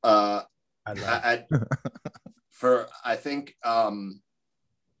 I think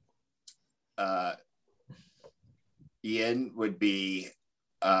Ian would be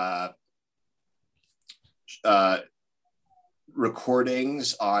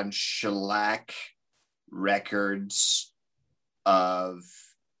recordings on Shellac Records of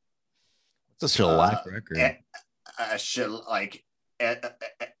what's a Shellac record? Like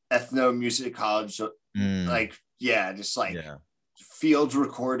ethnomusicology, just like field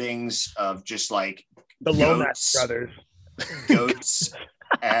recordings of just like the Lomax brothers, goats,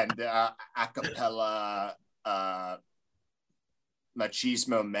 and a cappella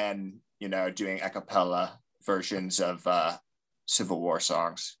machismo men, doing a cappella versions of Civil War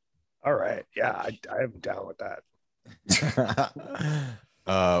songs. All right, yeah, I'm down with that.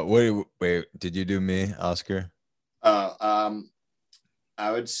 Wait, did you do me, Oscar? I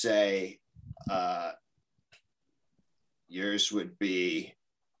would say yours would be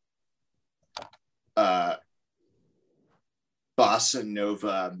bossa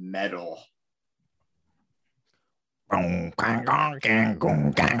nova metal. Yeah,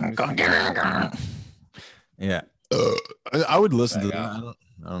 I would listen to that.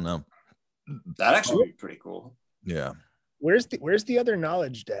 I don't know. That actually would be pretty cool. Yeah. Where's the other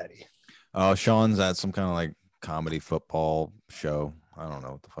knowledge daddy? Oh, Sean's at some kind of like comedy football show. I don't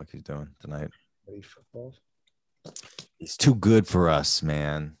know what the fuck he's doing tonight. Football. He's too good for us,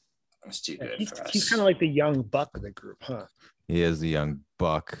 man. He's too good for us. He's kind of like the young buck of the group, huh? He is the young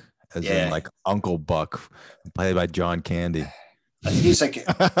buck, as in like Uncle Buck, played by John Candy. He's like.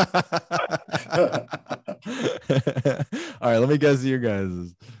 All right, let me guess your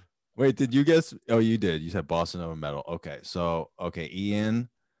guys'. Wait, did you guess? Oh, you did. You said bossa nova metal. Okay, so Ian,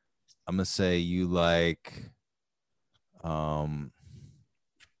 I'm gonna say you like.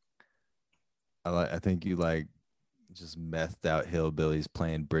 I think you like just methed out hillbillies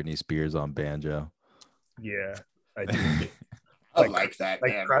playing Britney Spears on banjo. Yeah, I do. I like that,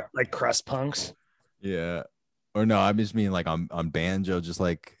 man. Like crust punks. Yeah, or no, I just mean like on banjo, just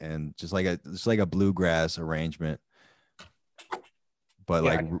like a bluegrass arrangement, but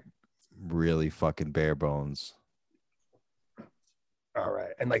like really fucking bare bones. All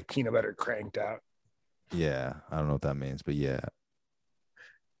right, and like peanut butter cranked out. Yeah, I don't know what that means, but yeah.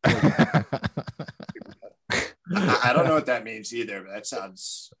 I don't know what that means either, but that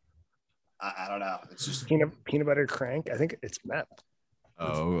sounds. I don't know. It's just peanut butter crank. I think it's meth.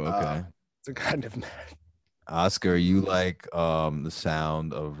 Oh, okay. It's a kind of meth. Oscar, you like the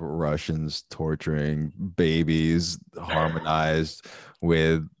sound of Russians torturing babies harmonized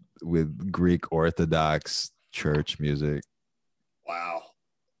with Greek Orthodox church music. Wow.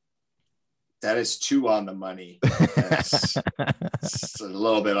 That is too on the money. It's a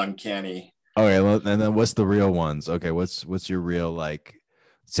little bit uncanny. Okay, well, and then what's the real ones? Okay, what's your real like?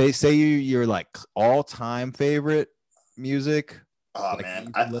 Say you're like all-time favorite music. Oh like,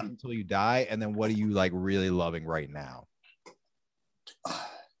 man, you live until you die, and then what are you like really loving right now? All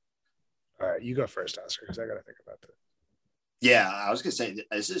right, you go first, Oscar, because I gotta think about that. Yeah, I was gonna say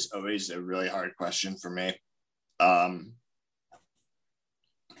this is always a really hard question for me.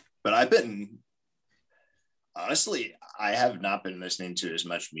 But I've been Honestly, I have not been listening to as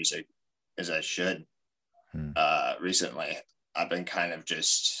much music as I should recently. I've been kind of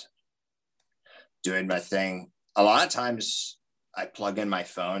just doing my thing. A lot of times I plug in my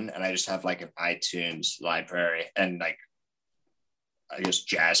phone and I just have like an iTunes library, and like I guess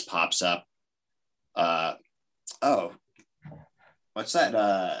jazz pops up. Oh, what's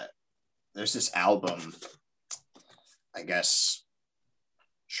that? There's this album, I guess,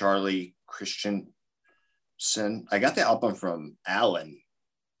 Charlie Christensen. I got the album from Alan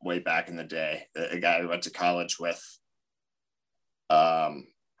way back in the day, the guy I went to college with. Charlie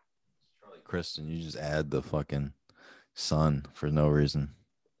Kristen, you just add the fucking son for no reason.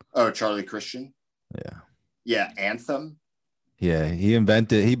 Oh, Charlie Christian. Yeah, Anthem. Yeah,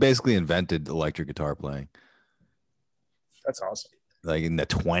 he basically invented electric guitar playing. That's awesome. Like in the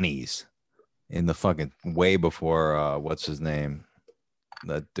 20s, in the fucking way before what's his name?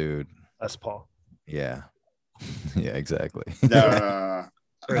 That dude. Les Paul. Yeah. Yeah, exactly. No.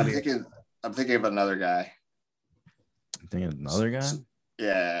 I'm thinking of another guy. I'm thinking of another guy?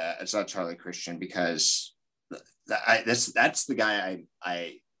 Yeah, it's not Charlie Christian, because that's the guy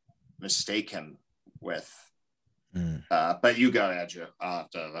I mistake him with. But you go, Andrew. I'll have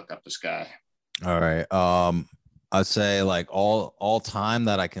to look up this guy. All right. I'd say like all time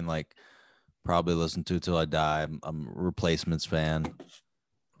that I can like probably listen to till I die. I'm a Replacements fan.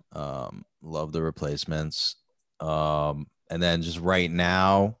 Love the Replacements. And then just right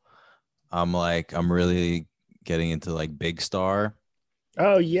now, I'm really getting into like Big Star.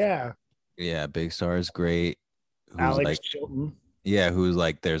 Oh yeah. Yeah, Big Star is great. Who's Alex like, Chilton. yeah, who's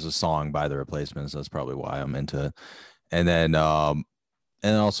like there's a song by the Replacements. That's probably why I'm into it. And then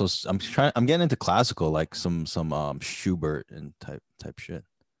and also I'm getting into classical, like some Schubert and type shit.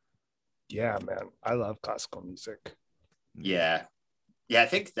 Yeah, man. I love classical music. Yeah. I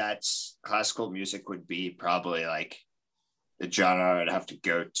think that's classical music would be probably like the genre I'd have to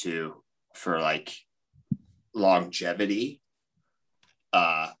go to for like longevity.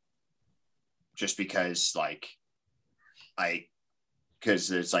 Just because like because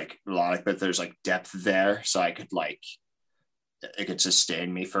there's like melodic, but there's like depth there, so I could like it could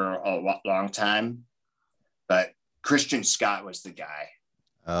sustain me for a long time. But Christian Scott was the guy.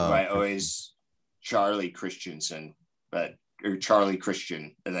 I always Charlie Christensen, or Charlie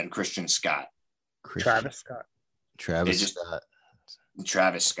Christian, and then Christian Scott. Travis Scott. Travis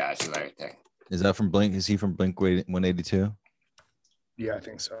Scott's the right thing. Is that from Blink? Is he from Blink 182? Yeah, I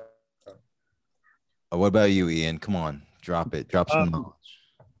think so. What about you, Ian? Come on, drop it. Drop some knowledge.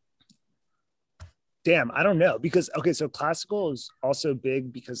 Damn, I don't know, because okay, so classical is also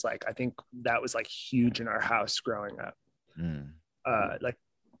big because like I think that was like huge in our house growing up. Like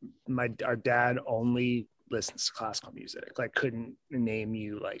our dad only listens to classical music. Like couldn't name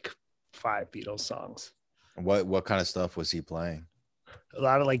you like 5 Beatles songs. What kind of stuff was he playing? A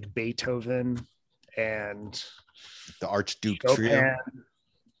lot of like Beethoven and the Archduke Chopin, Trio.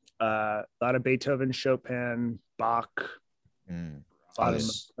 A lot of Beethoven, Chopin, Bach, a lot of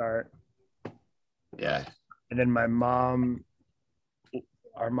Mozart. Yeah. And then our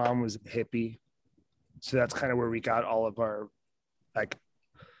mom was a hippie. So that's kind of where we got all of our like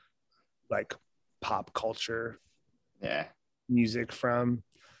pop culture music from.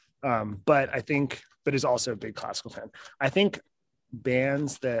 But is also a big classical fan. I think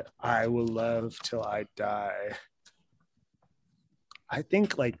bands that I will love till I die. I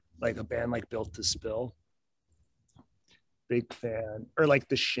think like a band like Built to Spill. Big fan. Or like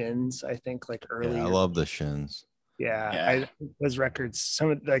the Shins, I think like early. Yeah, I love the Shins. Yeah. Those records,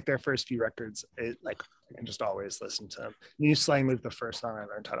 some of like their first few records, I can just always listen to them. New Slang was the first song I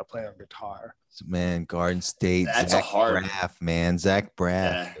learned how to play on guitar. Man, Garden State. That's Zach a hard Braff, man. Zach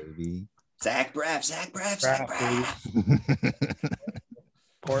Braff, baby. Zach Braff.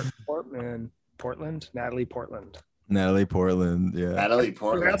 Portland, Natalie Portland. Yeah. Natalie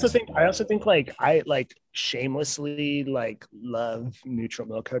Portland. I also think like I like shamelessly like love Neutral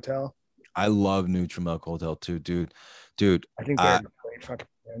Milk Hotel. I love Neutral Milk Hotel too, dude. I think they're a great fucking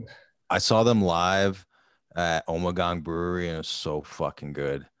band. I saw them live at Omegang Brewery and it was so fucking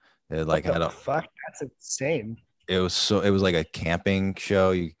good. It like had a fuck. That's insane. It was like a camping show.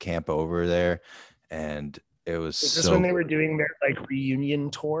 You camp over there, and it was. Is this when they were doing their like reunion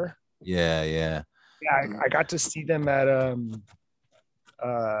tour? Yeah. Yeah, I got to see them at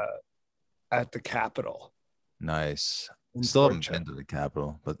the Capitol. Nice. Still haven't been to the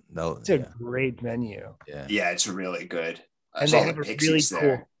Capitol, but it's a great venue. Yeah, it's really good. And they have a really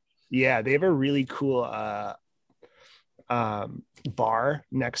cool. Yeah, they have a really cool bar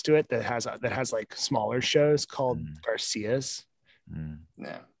next to it that has like smaller shows called Garcia's.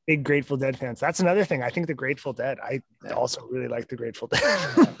 Yeah. big Grateful Dead fans. That's another thing. I think the Grateful Dead. I also really like the Grateful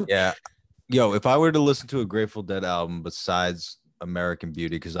Dead. Yeah. Yo, if I were to listen to a Grateful Dead album besides American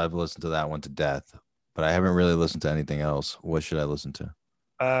Beauty, because I've listened to that one to death, but I haven't really listened to anything else, what should I listen to?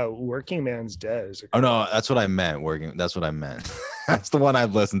 Working Man's Dead. Oh no, that's what I meant. That's what I meant. That's the one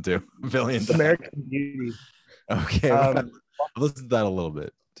I've listened to a billion times. American Beauty. Okay, I've listened to that a little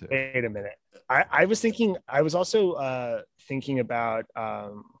bit too. Wait a minute. I was also thinking about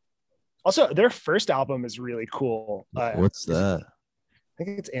also their first album is really cool. What's that? I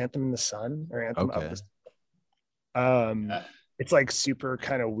think it's Anthem in the Sun or Anthem of the Sun. It's like super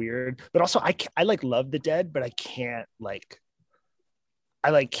kind of weird, but also I like love the Dead, but I can't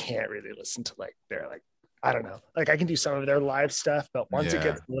really listen to like their like, I don't know, like I can do some of their live stuff, but once it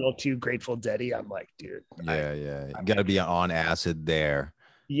gets a little too Grateful Dead-y, I'm like, dude. You gotta be on acid there.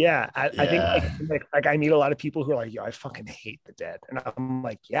 Yeah, I think like I meet a lot of people who are like, yo, I fucking hate the Dead, and I'm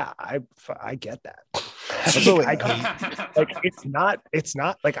like, yeah, I get that. Like it's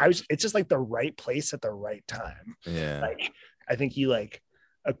not like it's just like the right place at the right time. Yeah, like I think you like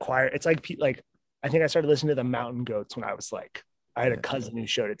acquire. It's like I think I started listening to the Mountain Goats when I was like, I had a cousin who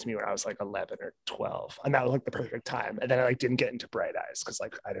showed it to me when I was like 11 or 12, and that was like the perfect time. And then I like didn't get into Bright Eyes because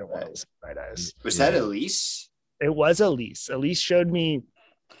like I didn't want to listen to Bright Eyes. Was that Elise? It was Elise. Elise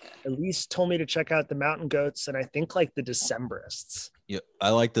told me to check out the Mountain Goats, and I think like the Decemberists. Yeah, I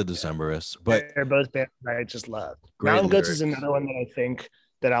like the Decemberists, but they're both bands I just love. Mountain Goats is another one that I think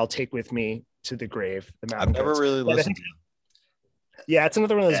that I'll take with me to the grave. The Mountain I've never really listened to. Yeah, it's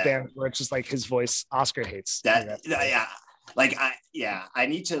another one of those bands where it's just like his voice. Oscar hates that. Yeah, like I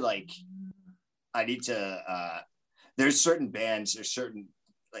need to. There's certain bands,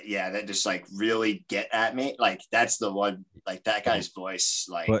 that just like really get at me. Like that's the one. Like that guy's voice.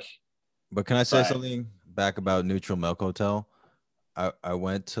 Like, but can I say something back about Neutral Milk Hotel? I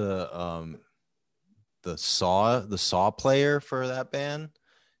went to the Saw player for that band.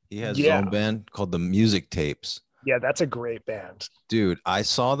 He has his own band called the Music Tapes. Yeah, that's a great band. Dude, I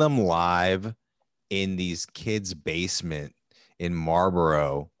saw them live in these kids' basement in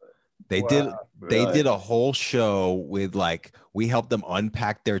Marlboro. They did a whole show with like, we helped them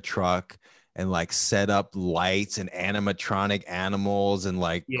unpack their truck and like set up lights and animatronic animals and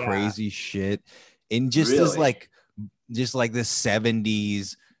like crazy shit in just this like this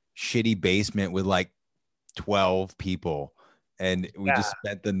 70s shitty basement with like 12 people, and we just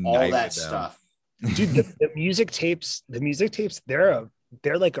spent the night all that with them. stuff. Dude, the music tapes,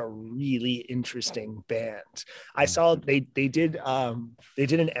 they're like a really interesting band. I saw they did an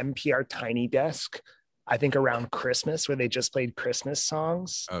NPR Tiny Desk, I think around Christmas, where they just played Christmas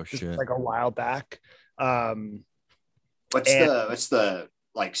songs. Oh shit! Like a while back. What's the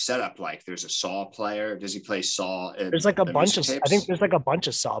like setup like? There's a Saw player. Does he play Saw? There's like a bunch of. I think there's like a bunch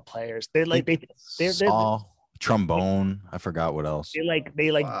of Saw players. They're Saw. Trombone, I forgot what else.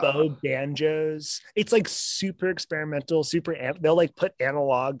 They bow banjos. It's like super experimental, they'll like put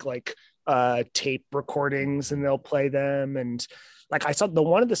analog like tape recordings and they'll play them. And like I saw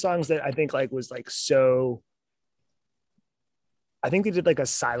one of the songs that I think like was like so, I think they did like a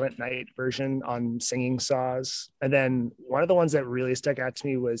Silent Night version on Singing Saws. And then one of the ones that really stuck out to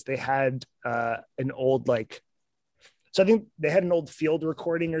me was they had an old like, so I think they had an old field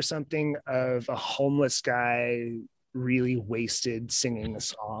recording or something of a homeless guy really wasted singing a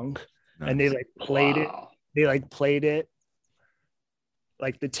song. Nice. And they like played it. They like played it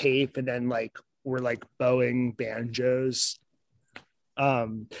like the tape, and then like were like bowing banjos.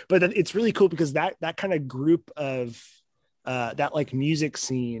 But it's really cool because that kind of group of that like music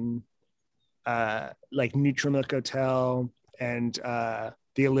scene, like Neutral Milk Hotel and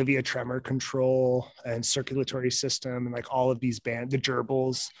the Olivia Tremor Control and Circulatory System, and like all of these bands, the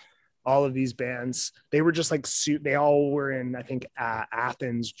Gerbils, all of these bands, they were just like they all were in, I think,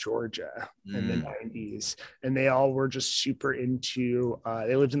 Athens, Georgia in the 90s, and they all were just super into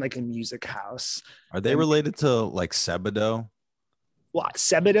they lived in like a music house. Are they related to like Sebadoh? Well,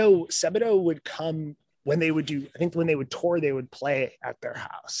 Sebadoh would come when they would do, I think when they would tour, they would play at their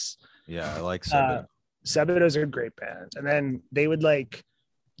house. Yeah, I like Sebadoh. Sebadoh's are a great band. And then they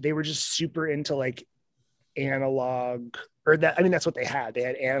were just super into like analog, or that, I mean, that's what they had. They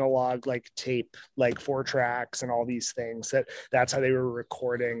had analog like tape, like 4 tracks and all these things. That's how they were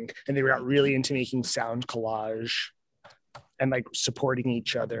recording. And they got really into making sound collage and like supporting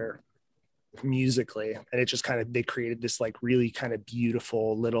each other musically. And it just kind of, they created this like really kind of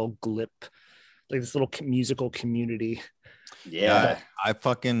beautiful little glip, like this little musical community. Yeah.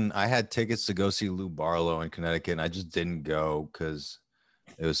 I had tickets to go see Lou Barlow in Connecticut, and I just didn't go because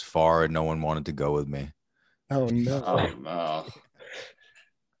it was far and no one wanted to go with me. Oh no. Oh no.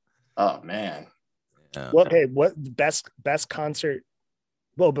 Oh man. Yeah. Well, okay, what the best concert?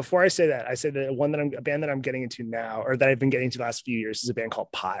 Well, before I say that, I said that a band that I'm getting into now, or that I've been getting into the last few years, is a band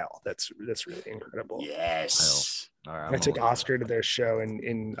called Pile. That's really incredible. Yes. All right, I took Oscar to their show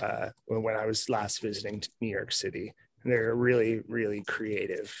when I was last visiting New York City, and they're really, really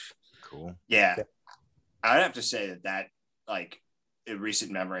creative. cool. Yeah. I'd have to say that like in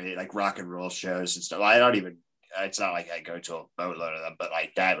recent memory, like rock and roll shows and stuff. I don't even. It's not like I go to a boatload of them, but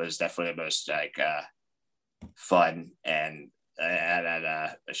like that was definitely the most like fun. And I had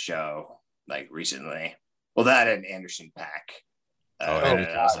a show like recently. Well, that and Anderson Paak.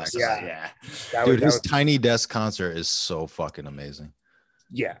 Yeah. Dude, his Tiny Desk concert is so fucking amazing.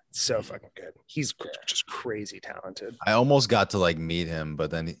 Yeah, so fucking good. He's just crazy talented. I almost got to like meet him, but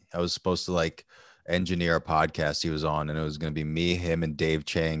then I was supposed to like engineer a podcast he was on, and it was going to be me, him, and Dave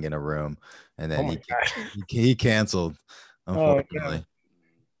Chang in a room, and then he canceled, unfortunately.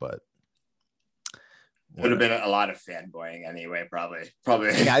 But would have been a lot of fanboying anyway, probably.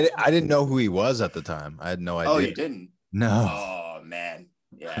 I didn't know who he was at the time. I had no idea. Oh, you didn't? No. Oh man,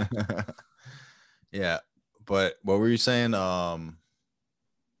 yeah. Yeah, but what were you saying? I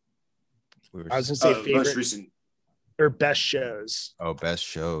was gonna say favorite most recent or best shows. Oh, best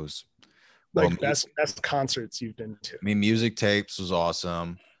shows. Like best concerts you've been to. I mean, Music Tapes was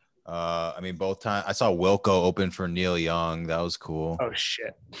awesome. I mean, both times I saw Wilco open for Neil Young. That was cool. Oh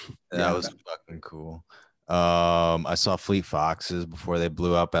shit. That was fucking cool. I saw Fleet Foxes before they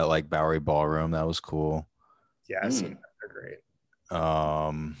blew up at like Bowery Ballroom. That was cool. Yeah, I seen that. They're great.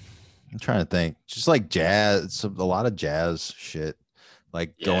 I'm trying to think. Just like jazz, a lot of jazz shit.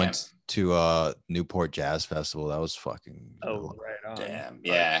 Like going to Newport Jazz Festival. That was fucking right on. Damn,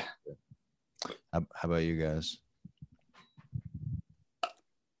 yeah. How about you guys?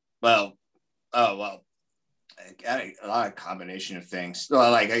 Well, a lot of combination of things.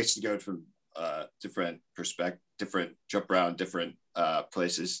 Well, like I used to go from different jump around different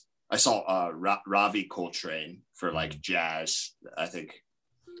places. I saw Ravi Coltrane for like jazz. I think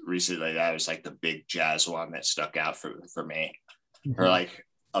recently that was like the big jazz one that stuck out for me. Or like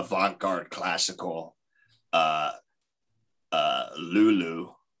avant-garde classical Lulu.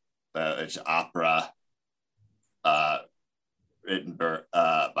 It's opera written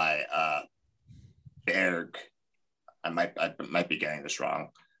by Berg. I might be getting this wrong.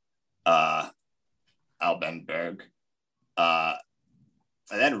 Alban Berg. And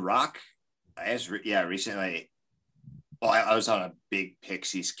then rock. Recently. Well, I was on a big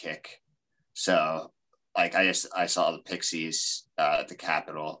Pixies kick, so like I saw the Pixies at the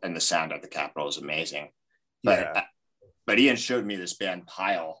Capitol, and the sound at the Capitol is amazing. But Ian showed me this band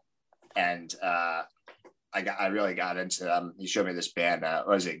Pile, and I really got into them. He showed me this band.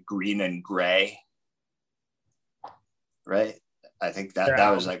 Was it Green and Gray? Right. I think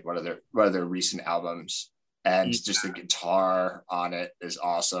that was like one of their recent albums, and just the guitar on it is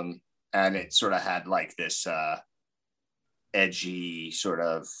awesome, and it sort of had like this edgy sort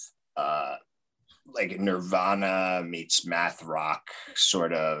of like Nirvana meets math rock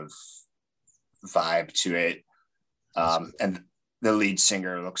sort of vibe to it. And the lead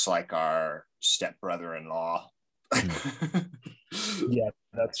singer looks like our stepbrother-in-law. Yeah,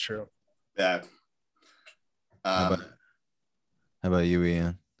 that's true. Yeah. How about you,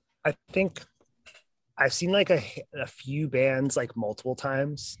 Ian? I think I've seen like a few bands like multiple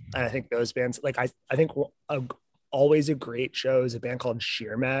times, and I think those bands like I think always a great show is a band called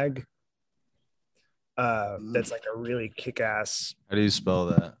Sheer Mag. That's like a really kick-ass. How do you spell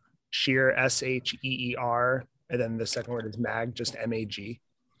that? Sheer, SHEER, and then the second word is Mag, just MAG.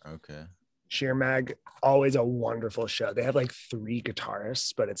 Okay. Sheer Mag, always a wonderful show. They have like 3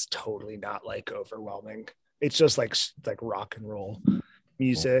 guitarists, but it's totally not like overwhelming. It's just like rock and roll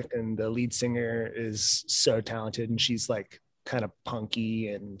music, and the lead singer is so talented, and she's like kind of punky,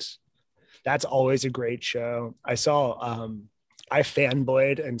 and that's always a great show. I saw I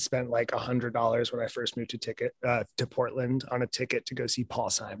fanboyed and spent like $100 when I first moved to Portland on a ticket to go see Paul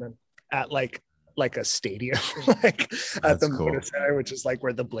Simon at like a stadium, like at the Moda Center, which is like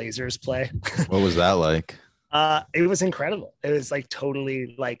where the Blazers play. What was that like? It was incredible. It was like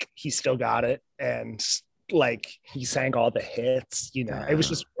totally like he still got it, and like he sang all the hits. You know, it was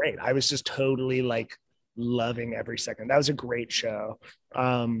just great. I was just totally like loving every second. That was a great show.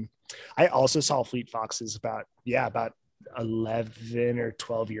 I also saw Fleet Foxes about 11 or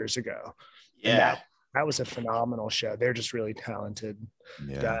 12 years ago. Yeah. That was a phenomenal show. They're just really talented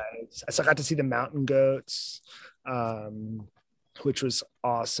guys. So I got to see the Mountain Goats, which was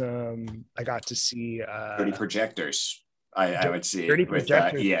awesome. I got to see Dirty Projectors. I would see Dirty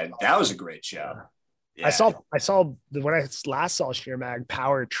Projectors. that was a great show. Yeah. I saw when I last saw Sheer Mag,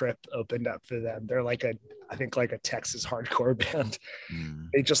 Power Trip opened up for them. They're like I think like a Texas hardcore band.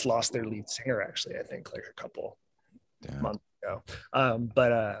 They just lost their lead singer, actually, I think like a couple months ago.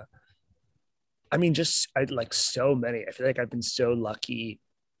 But I mean, I like so many. I feel like I've been so lucky,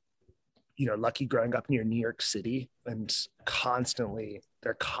 lucky growing up near New York City, and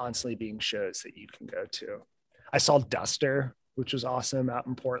they're constantly being shows that you can go to. I saw Duster, which was awesome, out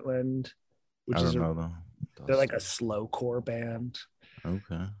in Portland, which I is don't know them. they're like a slowcore band.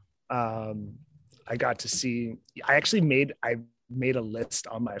 Okay. I got to see. I made a list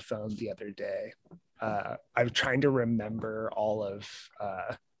on my phone the other day. I'm trying to remember all of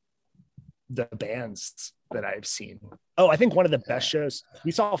the bands that I've seen. Oh, I think one of the best shows,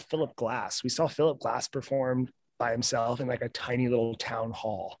 we saw Philip Glass. We saw Philip Glass perform by himself in like a tiny little town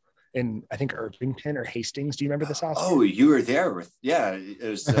hall in, I think, Irvington or Hastings. Do you remember this house? Oh, you were there with, yeah. It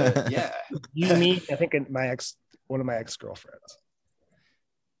was, yeah. You, me, I think one of my ex-girlfriends.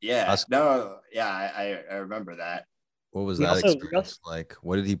 Yeah. No, yeah, I remember that. What was that experience like?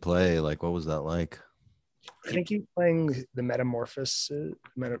 What did he play? Like, what was that like? I think he's playing the Metamorphosis.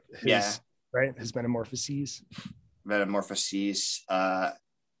 Right? His Metamorphoses. Yeah.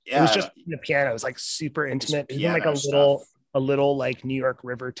 It was just the piano. It was like super intimate. It was in like a little like New York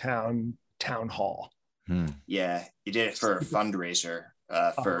Rivertown town hall. Yeah, he did it for a fundraiser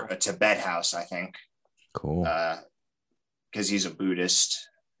for a Tibet house, I think. Cool. Because he's a Buddhist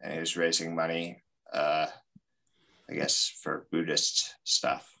and he was raising money, I guess, for Buddhist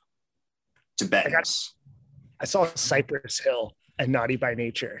stuff. Tibetans. I saw Cypress Hill and Naughty by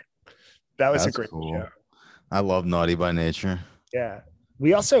Nature. That's a great show. I love Naughty by Nature. Yeah.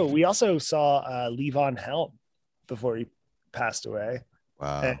 We also saw Levon Helm before he passed away.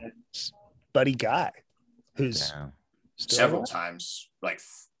 Wow. And Buddy Guy, who's several times, like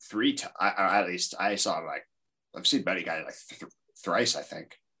 3 times. At least I saw him I've seen Buddy Guy like thrice, I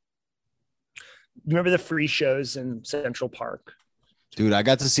think. Remember the free shows in Central Park? Dude, I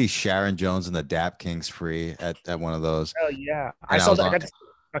got to see Sharon Jones and the Dap Kings free at one of those. Oh yeah, I got to see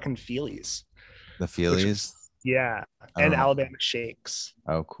fucking Feelies. The Feelies. Yeah, and Alabama Shakes.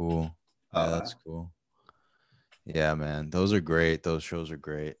 Oh, cool. Yeah, that's cool. Yeah, man, those are great. Those shows are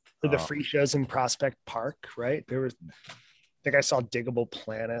great. For the free shows in Prospect Park, right? I think I saw Diggable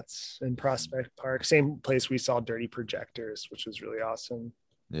Planets in Prospect Park. Same place we saw Dirty Projectors, which was really awesome.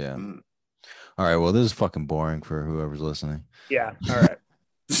 Yeah. All right. Well, this is fucking boring for whoever's listening. Yeah. All right.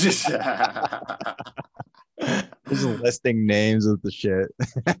 Just listing names of the shit.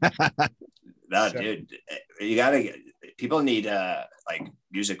 No, dude, you gotta. People need like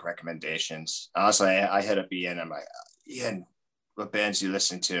music recommendations. Honestly, I hit up Ian. I'm like, Ian, what bands do you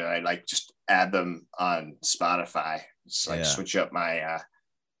listen to? I like just add them on Spotify. It's like switch up my.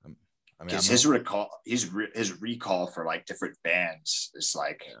 His recall for like different bands is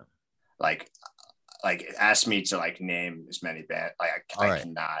like. Like ask me to like name as many bands. Like I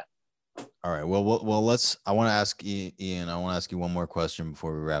cannot. All right. Well, I want to ask Ian. I want to ask you one more question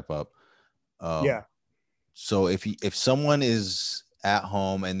before we wrap up. Yeah. So if someone is at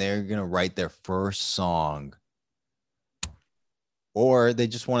home and they're gonna write their first song, or they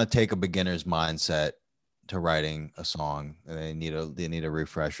just want to take a beginner's mindset to writing a song, and they need a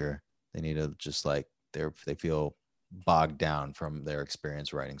refresher. They need to just like they feel bogged down from their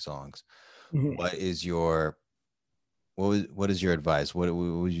experience writing songs. Mm-hmm. What is your advice? What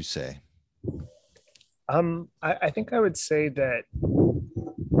would you say? I think I would say that,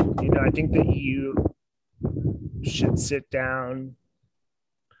 I think that you should sit down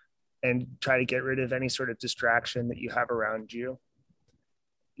and try to get rid of any sort of distraction that you have around you,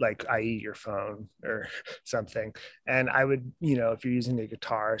 like i.e. your phone or something. And I would, if you're using a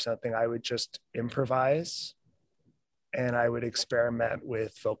guitar or something, I would just improvise and I would experiment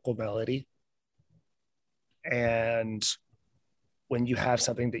with vocal melody. And when you have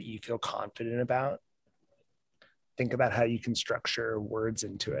something that you feel confident about, think about how you can structure words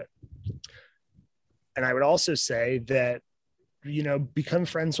into it. And I would also say that, become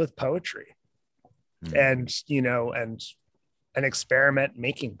friends with poetry and experiment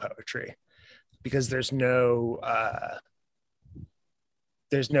making poetry, because there's no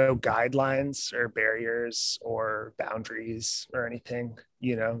guidelines or barriers or boundaries or anything,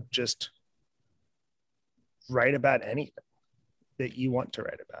 just write about anything that you want to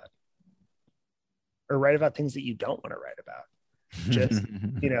write about, or write about things that you don't want to write about.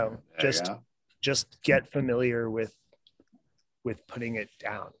 Just get familiar with putting it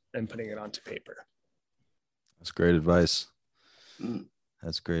down and putting it onto paper. That's great advice.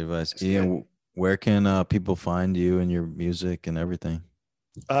 That's great advice. Ian, where can people find you and your music and everything?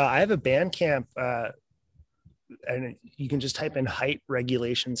 I have a Bandcamp, and you can just type in height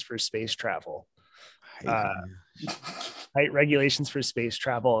regulations for space travel. Height regulations for space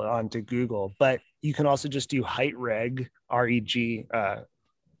travel onto Google, but you can also just do height reg, REG,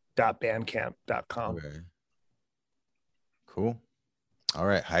 .bandcamp.com. Okay. Cool. All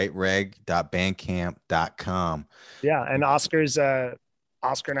right. heightreg.bandcamp.com. Yeah. And Oscar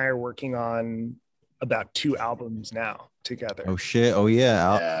and I are working on about 2 albums now together. Oh shit. Oh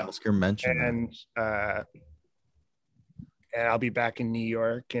yeah. Oscar mentioned and I'll be back in New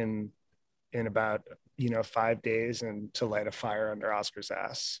York in about 5 days, and to light a fire under Oscar's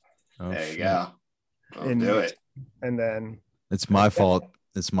ass. Oh, there you go. And do it. And then it's my fault.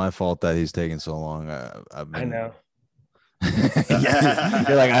 It's my fault that he's taking so long. I know.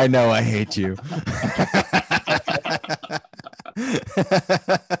 You're like, I know, I hate you.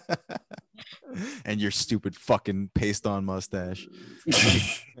 And your stupid fucking paste on mustache.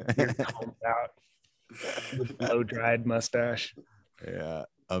 You're combed out. Blow dried mustache. Yeah.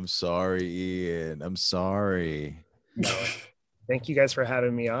 I'm sorry, Ian. I'm sorry. No. Thank you guys for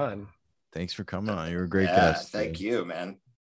having me on. Thanks for coming on. You're a great guest. Thank you, man.